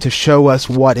wanting to show us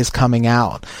what is coming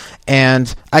out.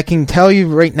 And I can tell you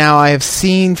right now, I have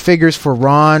seen figures for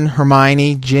Ron,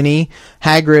 Hermione, Ginny,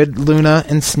 Hagrid, Luna,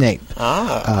 and Snape.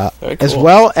 Very cool. As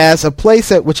well as a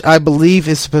playset which I believe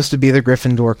is supposed to be the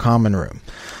Gryffindor common room.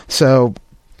 So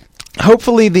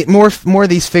hopefully more of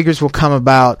these figures will come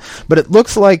about, but it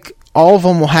looks like all of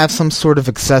them will have some sort of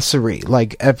accessory,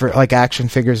 like action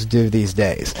figures do these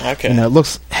days. Okay. It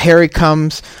looks Harry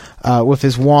comes with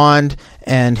his wand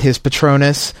and his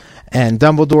Patronus, and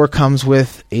Dumbledore comes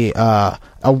with a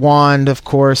wand, of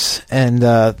course, and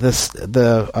the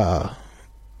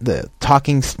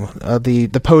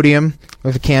podium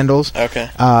with the candles. Okay.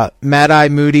 Mad-Eye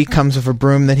Moody comes with a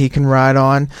broom that he can ride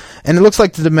on, and it looks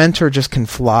like the Dementor just can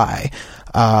fly.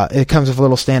 It comes with a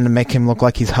little stand to make him look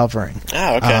like he's hovering.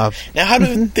 Oh, okay. Now, how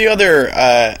do the other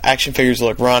action figures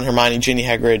look? Ron, Hermione, Ginny,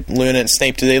 Hagrid, Luna, and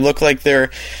Snape. Do they look like they're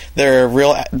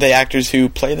the actors who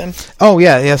play them? Oh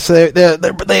yeah. So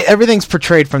they everything's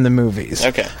portrayed from the movies.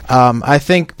 Okay. I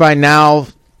think by now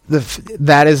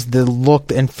that is the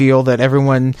look and feel that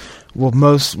everyone will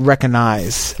most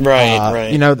recognize.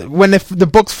 Right. When the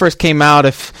books first came out,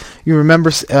 if you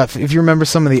remember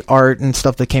some of the art and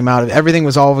stuff that came out, everything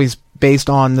was always based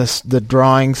on the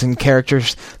drawings and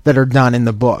characters that are done in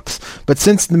the books. But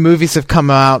since the movies have come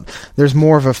out, there's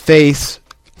more of a face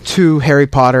to Harry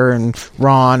Potter and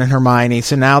Ron and Hermione,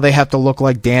 so now they have to look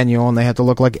like Daniel and they have to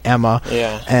look like Emma.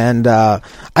 Yeah. And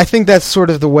I think that's sort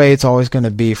of the way it's always going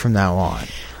to be from now on.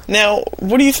 Now,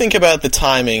 what do you think about the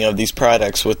timing of these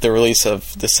products with the release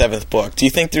of the 7th book? Do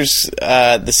you think the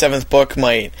 7th book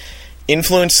might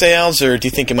influence sales, or do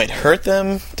you think it might hurt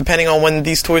them, depending on when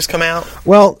these toys come out?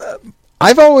 Well,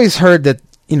 I've always heard that,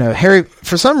 Harry,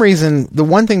 for some reason, the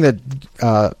one thing that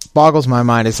boggles my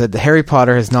mind is that the Harry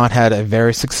Potter has not had a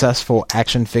very successful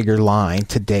action figure line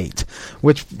to date,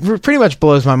 which pretty much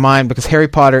blows my mind because Harry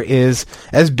Potter is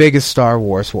as big as Star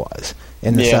Wars was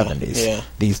in the 70s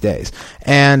these days.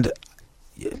 And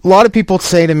a lot of people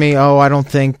say to me, I don't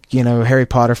think, Harry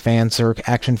Potter fans are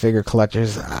action figure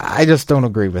collectors. I just don't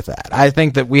agree with that. I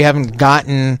think that we haven't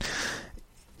gotten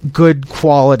good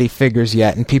quality figures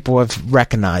yet, and people have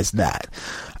recognized that.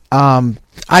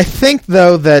 I think,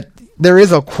 though, that there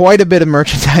is quite a bit of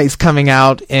merchandise coming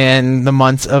out in the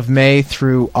months of May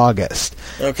through August.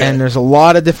 Okay. And there's a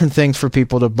lot of different things for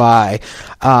people to buy.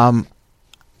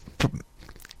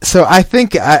 So I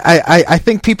think I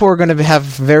think people are going to have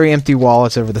very empty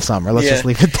wallets over the summer. Let's just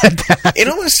leave it at that. It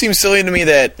almost seems silly to me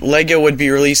that LEGO would be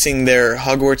releasing their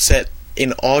Hogwarts set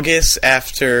in August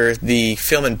after the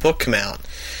film and book come out.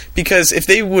 Because if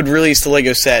they would release the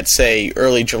LEGO set, say,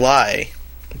 early July,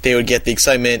 they would get the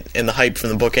excitement and the hype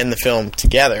from the book and the film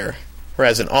together.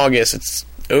 Whereas in August, it's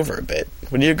over a bit.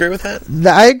 Would you agree with that?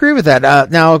 I agree with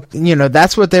that. Now,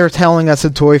 that's what they were telling us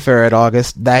at Toy Fair at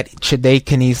August. They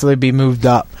can easily be moved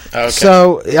up. Okay.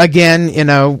 So, again,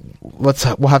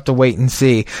 we'll have to wait and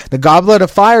see. The Goblet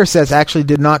of Fire sets actually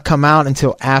did not come out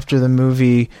until after the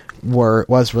movie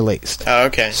was released. Oh,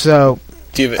 okay. So,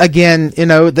 again,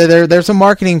 there's a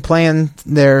marketing plan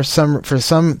there.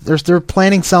 They're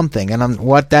planning something, and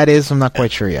what that is, I'm not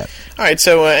quite sure yet. All right.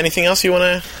 So, anything else you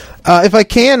want to? If I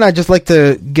can, I'd just like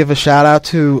to give a shout out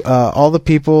to all the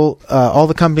people, all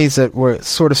the companies that were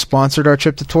sort of sponsored our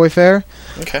trip to Toy Fair.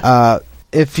 Okay.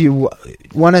 If you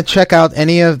want to check out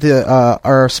any of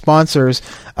our sponsors,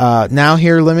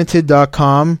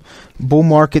 NowHereLimited.com, Bull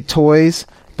Market Toys,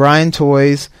 Brian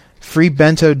Toys,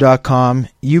 freebento.com,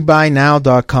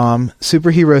 youbuynow.com,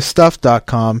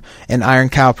 superherostuff.com, and Iron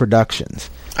Cow Productions.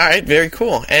 All right, very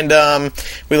cool. And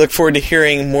we look forward to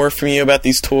hearing more from you about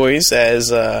these toys as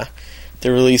the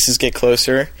releases get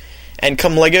closer. And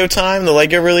come Lego time, the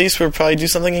Lego release, we'll probably do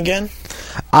something again?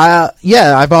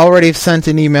 Yeah, I've already sent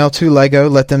an email to Lego,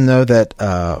 let them know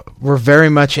that we're very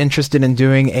much interested in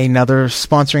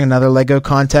sponsoring another Lego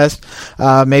contest.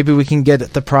 Maybe we can get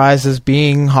the prize as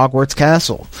being Hogwarts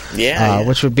Castle. Yeah.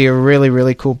 Which would be a really,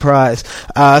 really cool prize.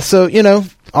 So,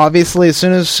 obviously, as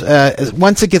soon as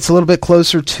once it gets a little bit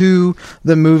closer to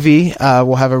the movie,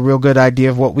 we'll have a real good idea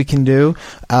of what we can do.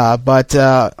 But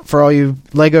for all you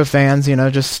Lego fans,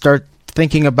 just start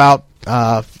thinking about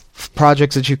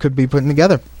projects that you could be putting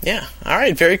together. Yeah. All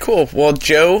right. Very cool. Well,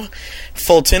 Joe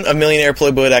Fulton of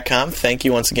MillionairePlayboy.com, thank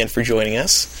you once again for joining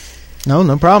us.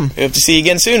 No problem. We hope to see you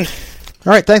again soon.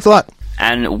 All right. Thanks a lot.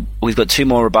 And we've got two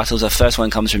more rebuttals. Our first one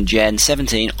comes from Jen,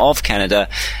 17, of Canada.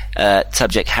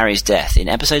 Subject, Harry's death. In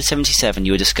episode 77,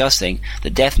 you were discussing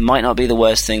that death might not be the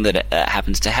worst thing that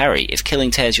happens to Harry. If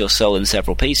killing tears your soul in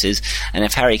several pieces, and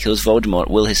if Harry kills Voldemort,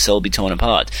 will his soul be torn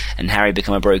apart, and Harry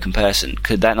become a broken person?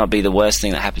 Could that not be the worst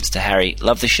thing that happens to Harry?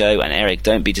 Love the show, and Eric,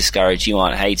 don't be discouraged. You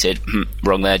aren't hated.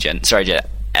 Wrong there, Jen. Sorry, Jen.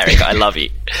 Eric, I love you.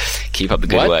 Keep up the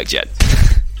good work, Jen.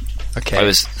 Okay. I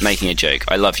was making a joke.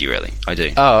 I love you, really. I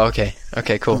do. Oh, okay.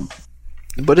 Okay, cool.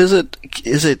 But is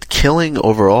it killing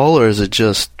overall, or is it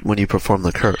just when you perform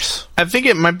the curse? I think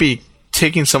it might be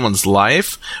taking someone's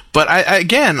life, but I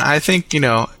think,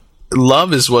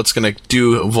 love is what's going to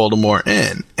do Voldemort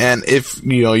in. And if,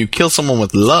 you kill someone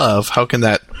with love, how can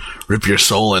that rip your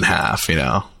soul in half,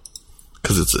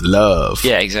 Because it's love.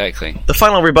 Yeah, exactly. The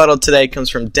final rebuttal today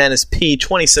comes from Dennis P.,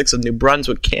 26 of New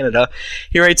Brunswick, Canada.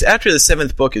 He writes, after the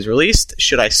 7th book is released,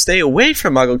 should I stay away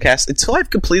from MuggleCast until I've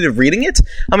completed reading it?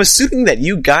 I'm assuming that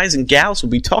you guys and gals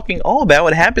will be talking all about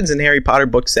what happens in Harry Potter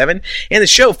Book 7 and the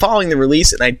show following the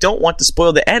release, and I don't want to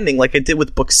spoil the ending like I did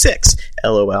with Book 6.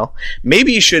 LOL.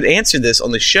 Maybe you should answer this on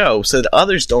the show so that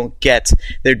others don't get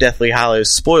their Deathly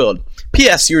Hallows spoiled.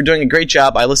 P.S. You were doing a great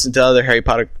job. I listened to other Harry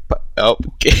Potter... Oh,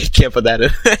 can't put that in.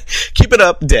 Keep it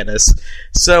up, Dennis.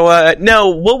 So, no,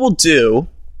 what we'll do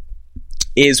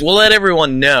is we'll let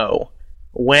everyone know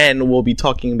when we'll be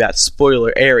talking about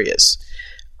spoiler areas.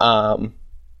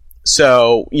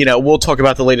 So, we'll talk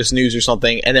about the latest news or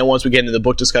something, and then once we get into the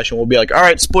book discussion, we'll be like, all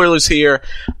right, spoilers here.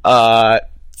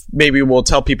 Maybe we'll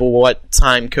tell people what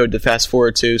time code to fast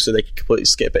forward to so they can completely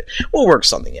skip it. We'll work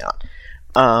something out.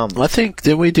 I think,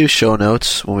 didn't we do show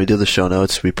notes? When we did the show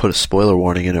notes, we put a spoiler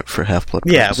warning in it for Half-Blood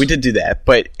Prince. Yeah, we did do that.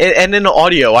 But and in the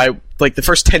audio, the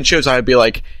first 10 shows, I would be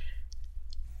like,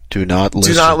 do not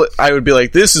listen. I would be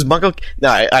like, this is Muggle... No,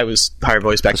 I was higher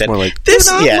voice back then. More like, this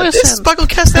is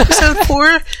MuggleCast episode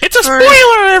 4. It's a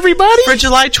spoiler, everybody! For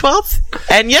July 12th.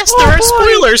 And yes, there are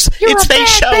spoilers. It's today's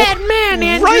show. Bad man,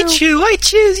 Andrew. Right, you! I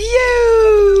choose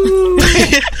you!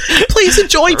 Please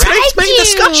enjoy today's main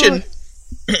discussion.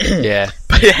 Yeah.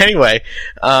 But anyway,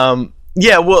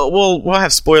 we'll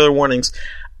have spoiler warnings.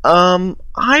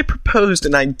 I proposed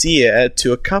an idea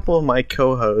to a couple of my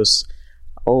co-hosts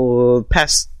within the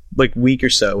past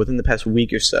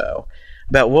week or so,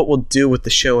 about what we'll do with the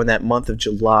show in that month of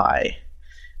July.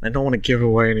 I don't want to give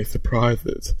away any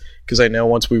surprises, because I know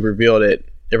once we revealed it,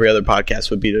 every other podcast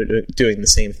would be doing the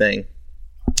same thing.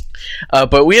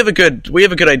 But we have a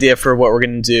good idea for what we're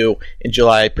going to do in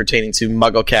July pertaining to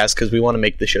MuggleCast, because we want to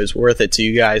make the shows worth it to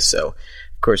you guys. So,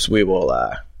 of course, we will.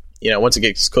 Once it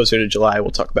gets closer to July, we'll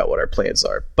talk about what our plans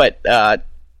are. But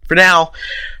for now,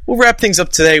 we'll wrap things up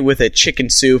today with a chicken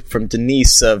soup from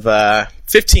Denise of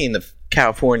 15 of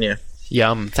California.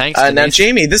 Yum! Thanks, Denise. Now,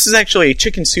 Jamie, this is actually a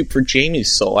chicken soup for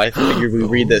Jamie's soul. I figured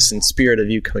we'd read this in spirit of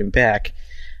you coming back.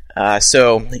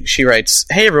 So she writes,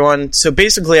 hey everyone, so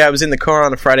basically I was in the car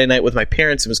on a Friday night with my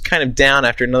parents and was kind of down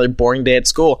after another boring day at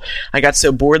school. I got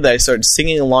so bored that I started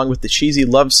singing along with the cheesy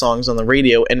love songs on the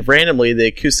radio and randomly the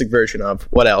acoustic version of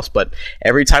what else, but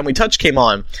Every Time We Touch came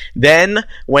on. Then,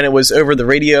 when it was over, the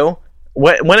radio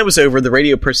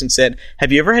person said,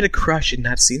 have you ever had a crush and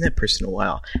not seen that person in a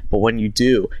while? But when you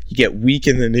do, you get weak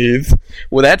in the knees.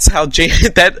 Well, that's how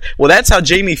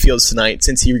Jamie feels tonight,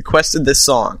 since he requested this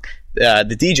song.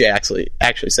 The DJ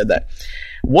actually said that.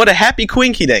 What a happy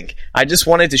quinky dink. I just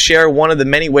wanted to share one of the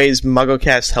many ways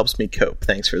MuggleCast helps me cope.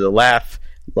 Thanks for the laugh.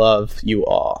 Love you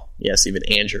all. Yes, even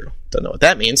Andrew. Don't know what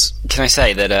that means. Can I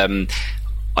say that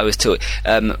I was taught...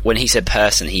 when he said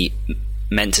person, he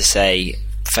meant to say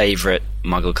favourite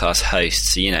MuggleCast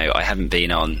hosts. So, I haven't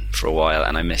been on for a while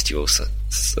and I missed you all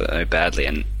so badly.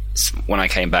 And when I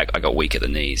came back, I got weak at the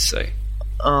knees, so...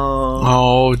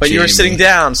 Oh, but Jamie. you were sitting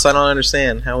down, so I don't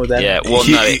understand. How would that? Yeah, well,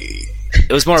 no,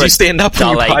 it was more of Do a you stand up when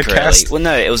you dull ache, podcast? really. Well,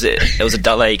 no, it was a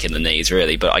dull ache in the knees,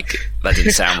 really, but that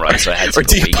didn't sound right, so I had to. Or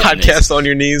do you podcast on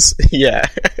your knees? Yeah.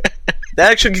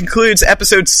 That actually concludes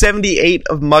episode 78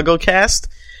 of MuggleCast.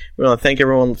 We want to thank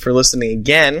everyone for listening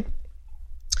again.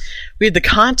 We have the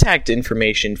contact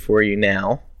information for you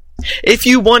now. If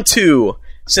you want to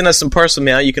send us some parcel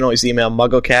mail, you can always email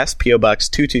MuggleCast, P.O. Box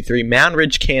 223, Mound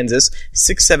Ridge, Kansas,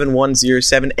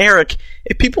 67107. Eric,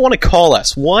 if people want to call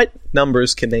us, what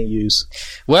numbers can they use?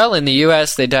 Well, in the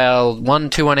U.S., they dial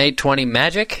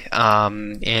 1-218-20-MAGIC.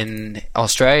 In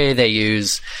Australia, they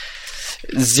use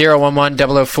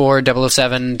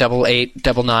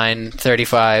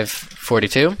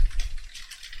 011-004-007-88-99-35-42.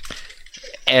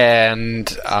 And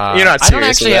You're not I don't serious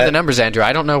actually with have that? the numbers, Andrew.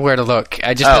 I don't know where to look.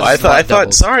 I just I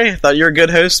thought you were a good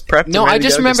host. Prepped. No, and I ready to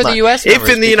just go. remember It's the not. US If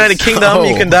numbers in the United because- Kingdom,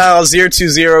 you can dial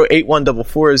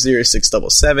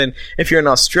 020-8144-0677. If you're in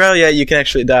Australia, you can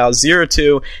actually dial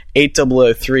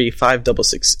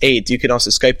 02-8003-5668. You can also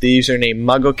Skype the username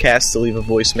MuggleCast to leave a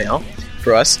voicemail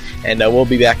for us, and we'll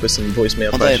be back with some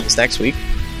voicemail questions next week.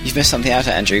 You've missed something out,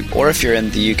 Andrew. Or if you're in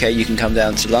the UK, you can come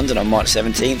down to London on March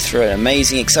 17th for an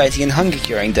amazing, exciting and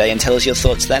hunger-curing day and tell us your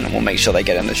thoughts then, and we'll make sure they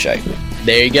get on the show.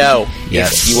 There you go.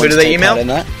 Yes. If you Who want do to they take email? part in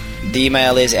that, the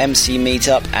email is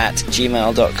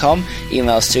mcmeetup@gmail.com.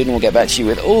 Email us soon and we'll get back to you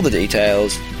with all the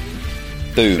details.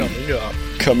 Boom.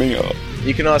 Coming up.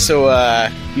 You can also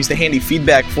use the handy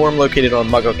feedback form located on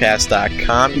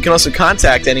MuggleCast.com. You can also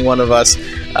contact any one of us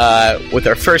with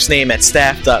our first name at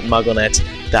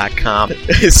staff.mugglenet.com.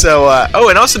 So,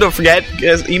 and also don't forget,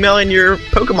 email in your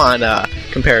Pokemon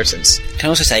comparisons. Can I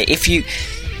also say, if you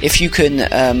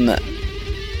can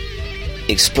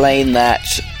explain that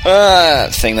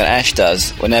thing that Ash does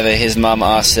whenever his mum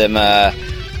asks him why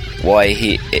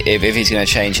if he's going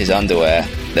to change his underwear,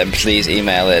 then please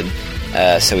email in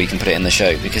so we can put it in the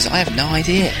show, because I have no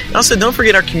idea. Also, don't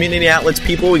forget our community outlets,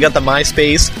 people. We got the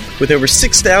MySpace with over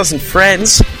 6,000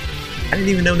 friends. I didn't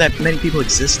even know that many people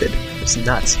existed. It's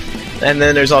nuts. And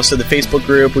then there's also the Facebook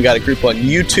group. We got a group on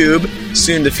YouTube,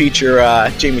 soon to feature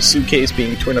Jamie's suitcase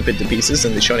being torn up into pieces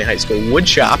in the Shawnee High School wood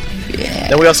shop. Yeah.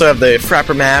 Then we also have the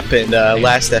Frapper Map and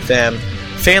Last FM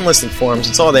fan list and forums.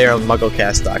 It's all there on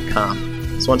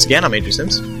MuggleCast.com. So once again, I'm Andrew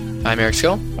Sims. I'm Eric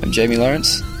Skull. I'm Jamie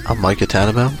Lawrence. I'm Micah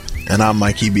Tannenbaum. And I'm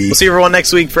Mikey B. We'll see everyone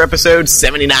next week for episode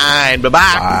 79.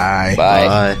 Bye-bye. Bye.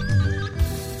 Bye.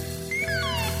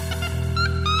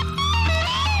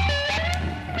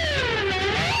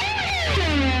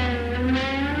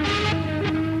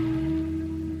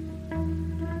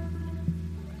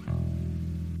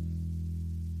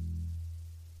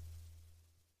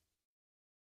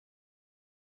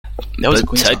 That was a But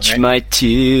Queen touch song, right? my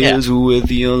tears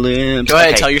with your lips. Go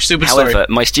ahead, tell your stupid story. However,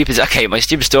 my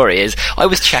stupid story is I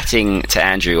was chatting to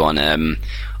Andrew on AIM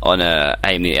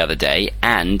the other day,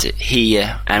 and we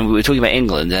were talking about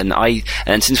England,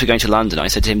 and since we're going to London, I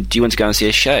said to him, "Do you want to go and see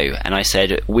a show?" And I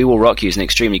said, "We Will Rock You" is an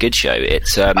extremely good show.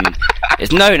 It's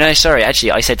no, sorry.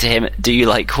 Actually, I said to him, "Do you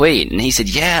like Queen?" And he said,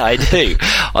 "Yeah, I do."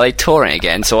 Are they touring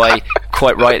again? So I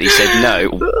quite rightly said, "No,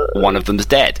 one of them's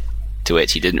dead." To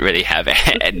which he didn't really have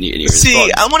any response.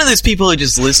 See, I'm one of those people who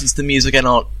just listens to music. I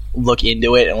don't look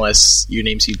into it unless your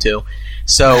name's you too.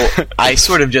 So I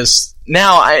sort of just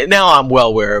now I'm well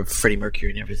aware of Freddie Mercury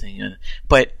and everything.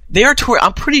 But they are touring.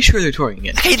 I'm pretty sure they're touring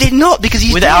again. Hey, they're not, because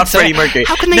he's Without dead, so Freddie Mercury.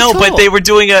 How can they No, tour? but they were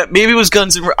doing maybe it was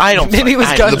Guns N' Roses. I don't. Maybe it was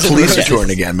I Guns don't The N' know. police are Roses. touring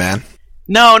again, man.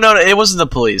 No, it wasn't the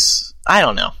police. I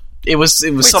don't know. It was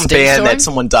some Sting's band touring? that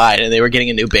someone died and they were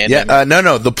getting a new band. Yeah,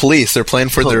 no, the police. They're playing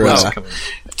for their Oh, come on.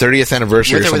 30th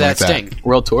anniversary With or or something without like that. Sting.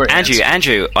 World Tour.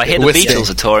 Andrew, I hear the With Beatles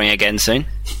Sting. are touring again soon.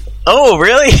 Oh,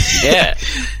 really? Yeah.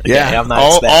 Yeah, Okay, I'm not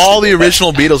all that the stupid.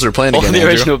 original Beatles are playing All again, the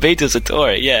Andrew. original Beatles are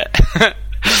touring, yeah.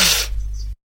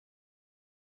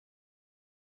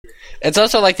 It's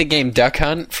also like the game Duck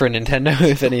Hunt for Nintendo.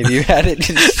 If any of you had it,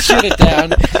 just shoot it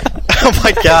down. Oh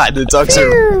my God, the ducks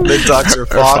are Or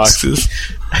fox. foxes.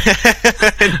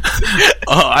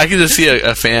 I can just see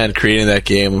a fan creating that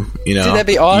game. You know, Dude, that'd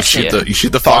be awesome. You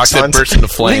shoot the fox, Fox it bursts into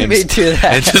Link flames, me to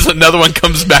that. and just another one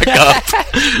comes back up.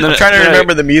 I'm trying to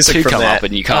remember the music Two from come that. up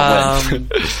and you can't win.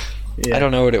 I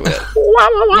don't know what it was.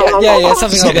 Yeah,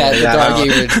 something like that. The doggy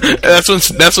would.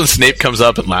 That's when Snape comes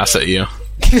up and laughs at you.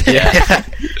 Yeah.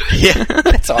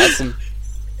 That's awesome.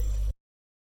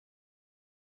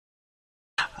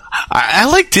 I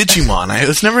like Digimon. I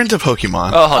was never into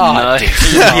Pokemon. Oh, no.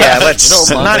 Yeah, let's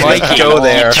not even Mikey, go You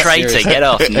there. traitor, get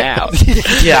off now.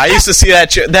 Yeah, I used to see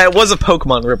that. That was a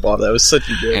Pokemon ripoff. That was such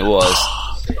a It good. was.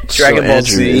 Dragon Ball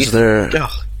Andrew, Z. is there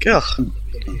Ugh.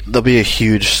 There'll be a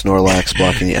huge Snorlax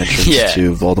blocking the entrance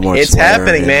to Voldemort's It's lair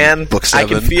happening, in man. Book I 7.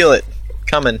 can feel it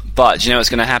coming. But do you know what's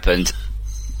going to happen?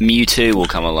 Mewtwo will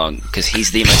come along because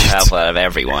he's the most powerful out of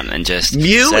everyone, and just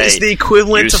Mew say, is the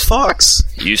equivalent to Fox.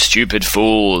 You stupid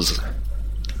fools.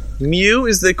 Mew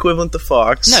is the equivalent to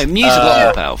Fox. No, Mew's a lot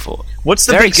more powerful. What's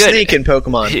the Very big good. snake in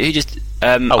Pokemon? Who just?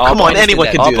 Come on, anyone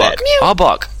can do that.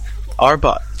 Arbok.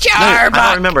 Arbok. I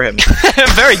don't remember him.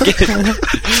 Very good.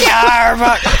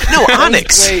 No,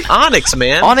 Onyx. Onyx,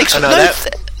 man. Onyx. Oh, no, that's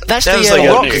that the was like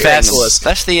a rock basilisk.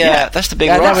 That's the big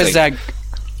Yeah, rock that was thing.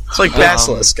 It's like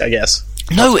basilisk, I guess.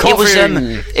 No, it was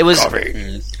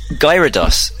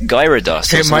Gyarados.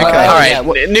 Hey, Mike, All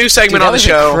right, new segment on the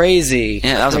show. Crazy.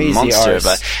 Yeah, that was a crazy monster. arse.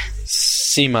 But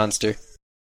Sea monster.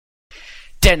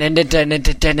 I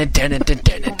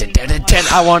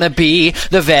want to be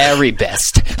the very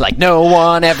best, like no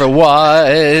one ever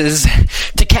was.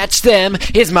 To catch them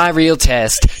is my real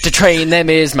test. To train them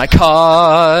is my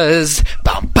cause.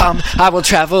 Bum bum, I will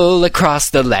travel across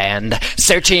the land,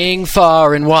 searching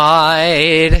far and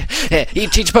wide.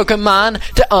 Teach Pokemon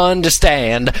to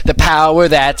understand the power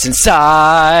that's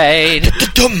inside.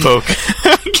 Poke.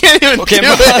 I can't even do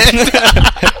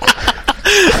it.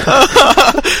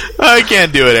 I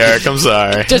can't do it, Eric. I'm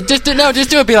sorry. Just do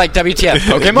it. Be like WTF,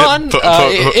 Pokemon.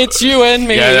 It's you and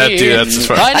me. Yeah, that's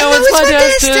fine. I know it's my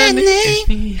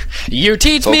destiny. You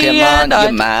teach me, and Pokemon,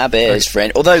 you're my best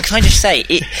friend. Although, can I just say,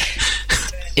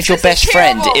 if your best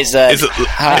friend is a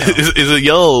is a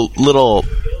yellow little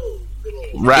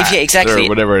rat, yeah, exactly, or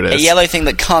whatever it is, a yellow thing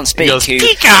that can't speak, goes, who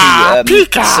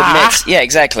Pika! submits, yeah,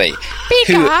 exactly,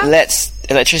 who lets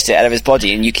electricity out of his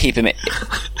body, and you keep him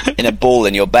in a ball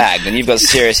in your bag, then you've got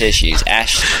serious issues.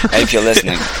 Ash, I hope you're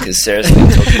listening, because seriously, I'm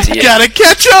talking to you. Gotta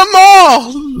catch 'em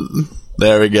all.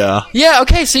 There we go. Yeah,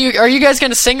 okay, so are you guys going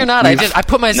to sing or not? I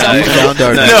put myself No,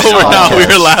 we're not. We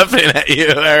were laughing at you,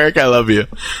 Eric. I love you.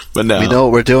 But no. We know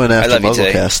what we're doing after love you too.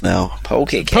 MuggleCast now.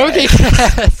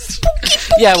 Pokecast.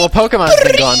 Yeah, well, Pokemon's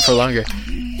been gone for longer.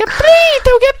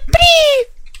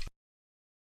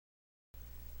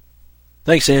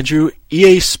 Thanks, Andrew.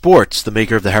 EA Sports, the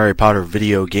maker of the Harry Potter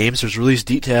video games, has released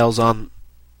details on...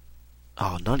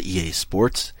 Oh, not EA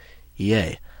Sports.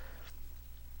 EA.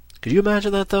 Could you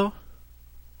imagine that, though?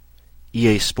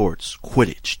 EA Sports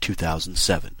Quidditch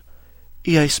 2007.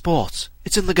 EA Sports.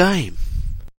 It's in the game.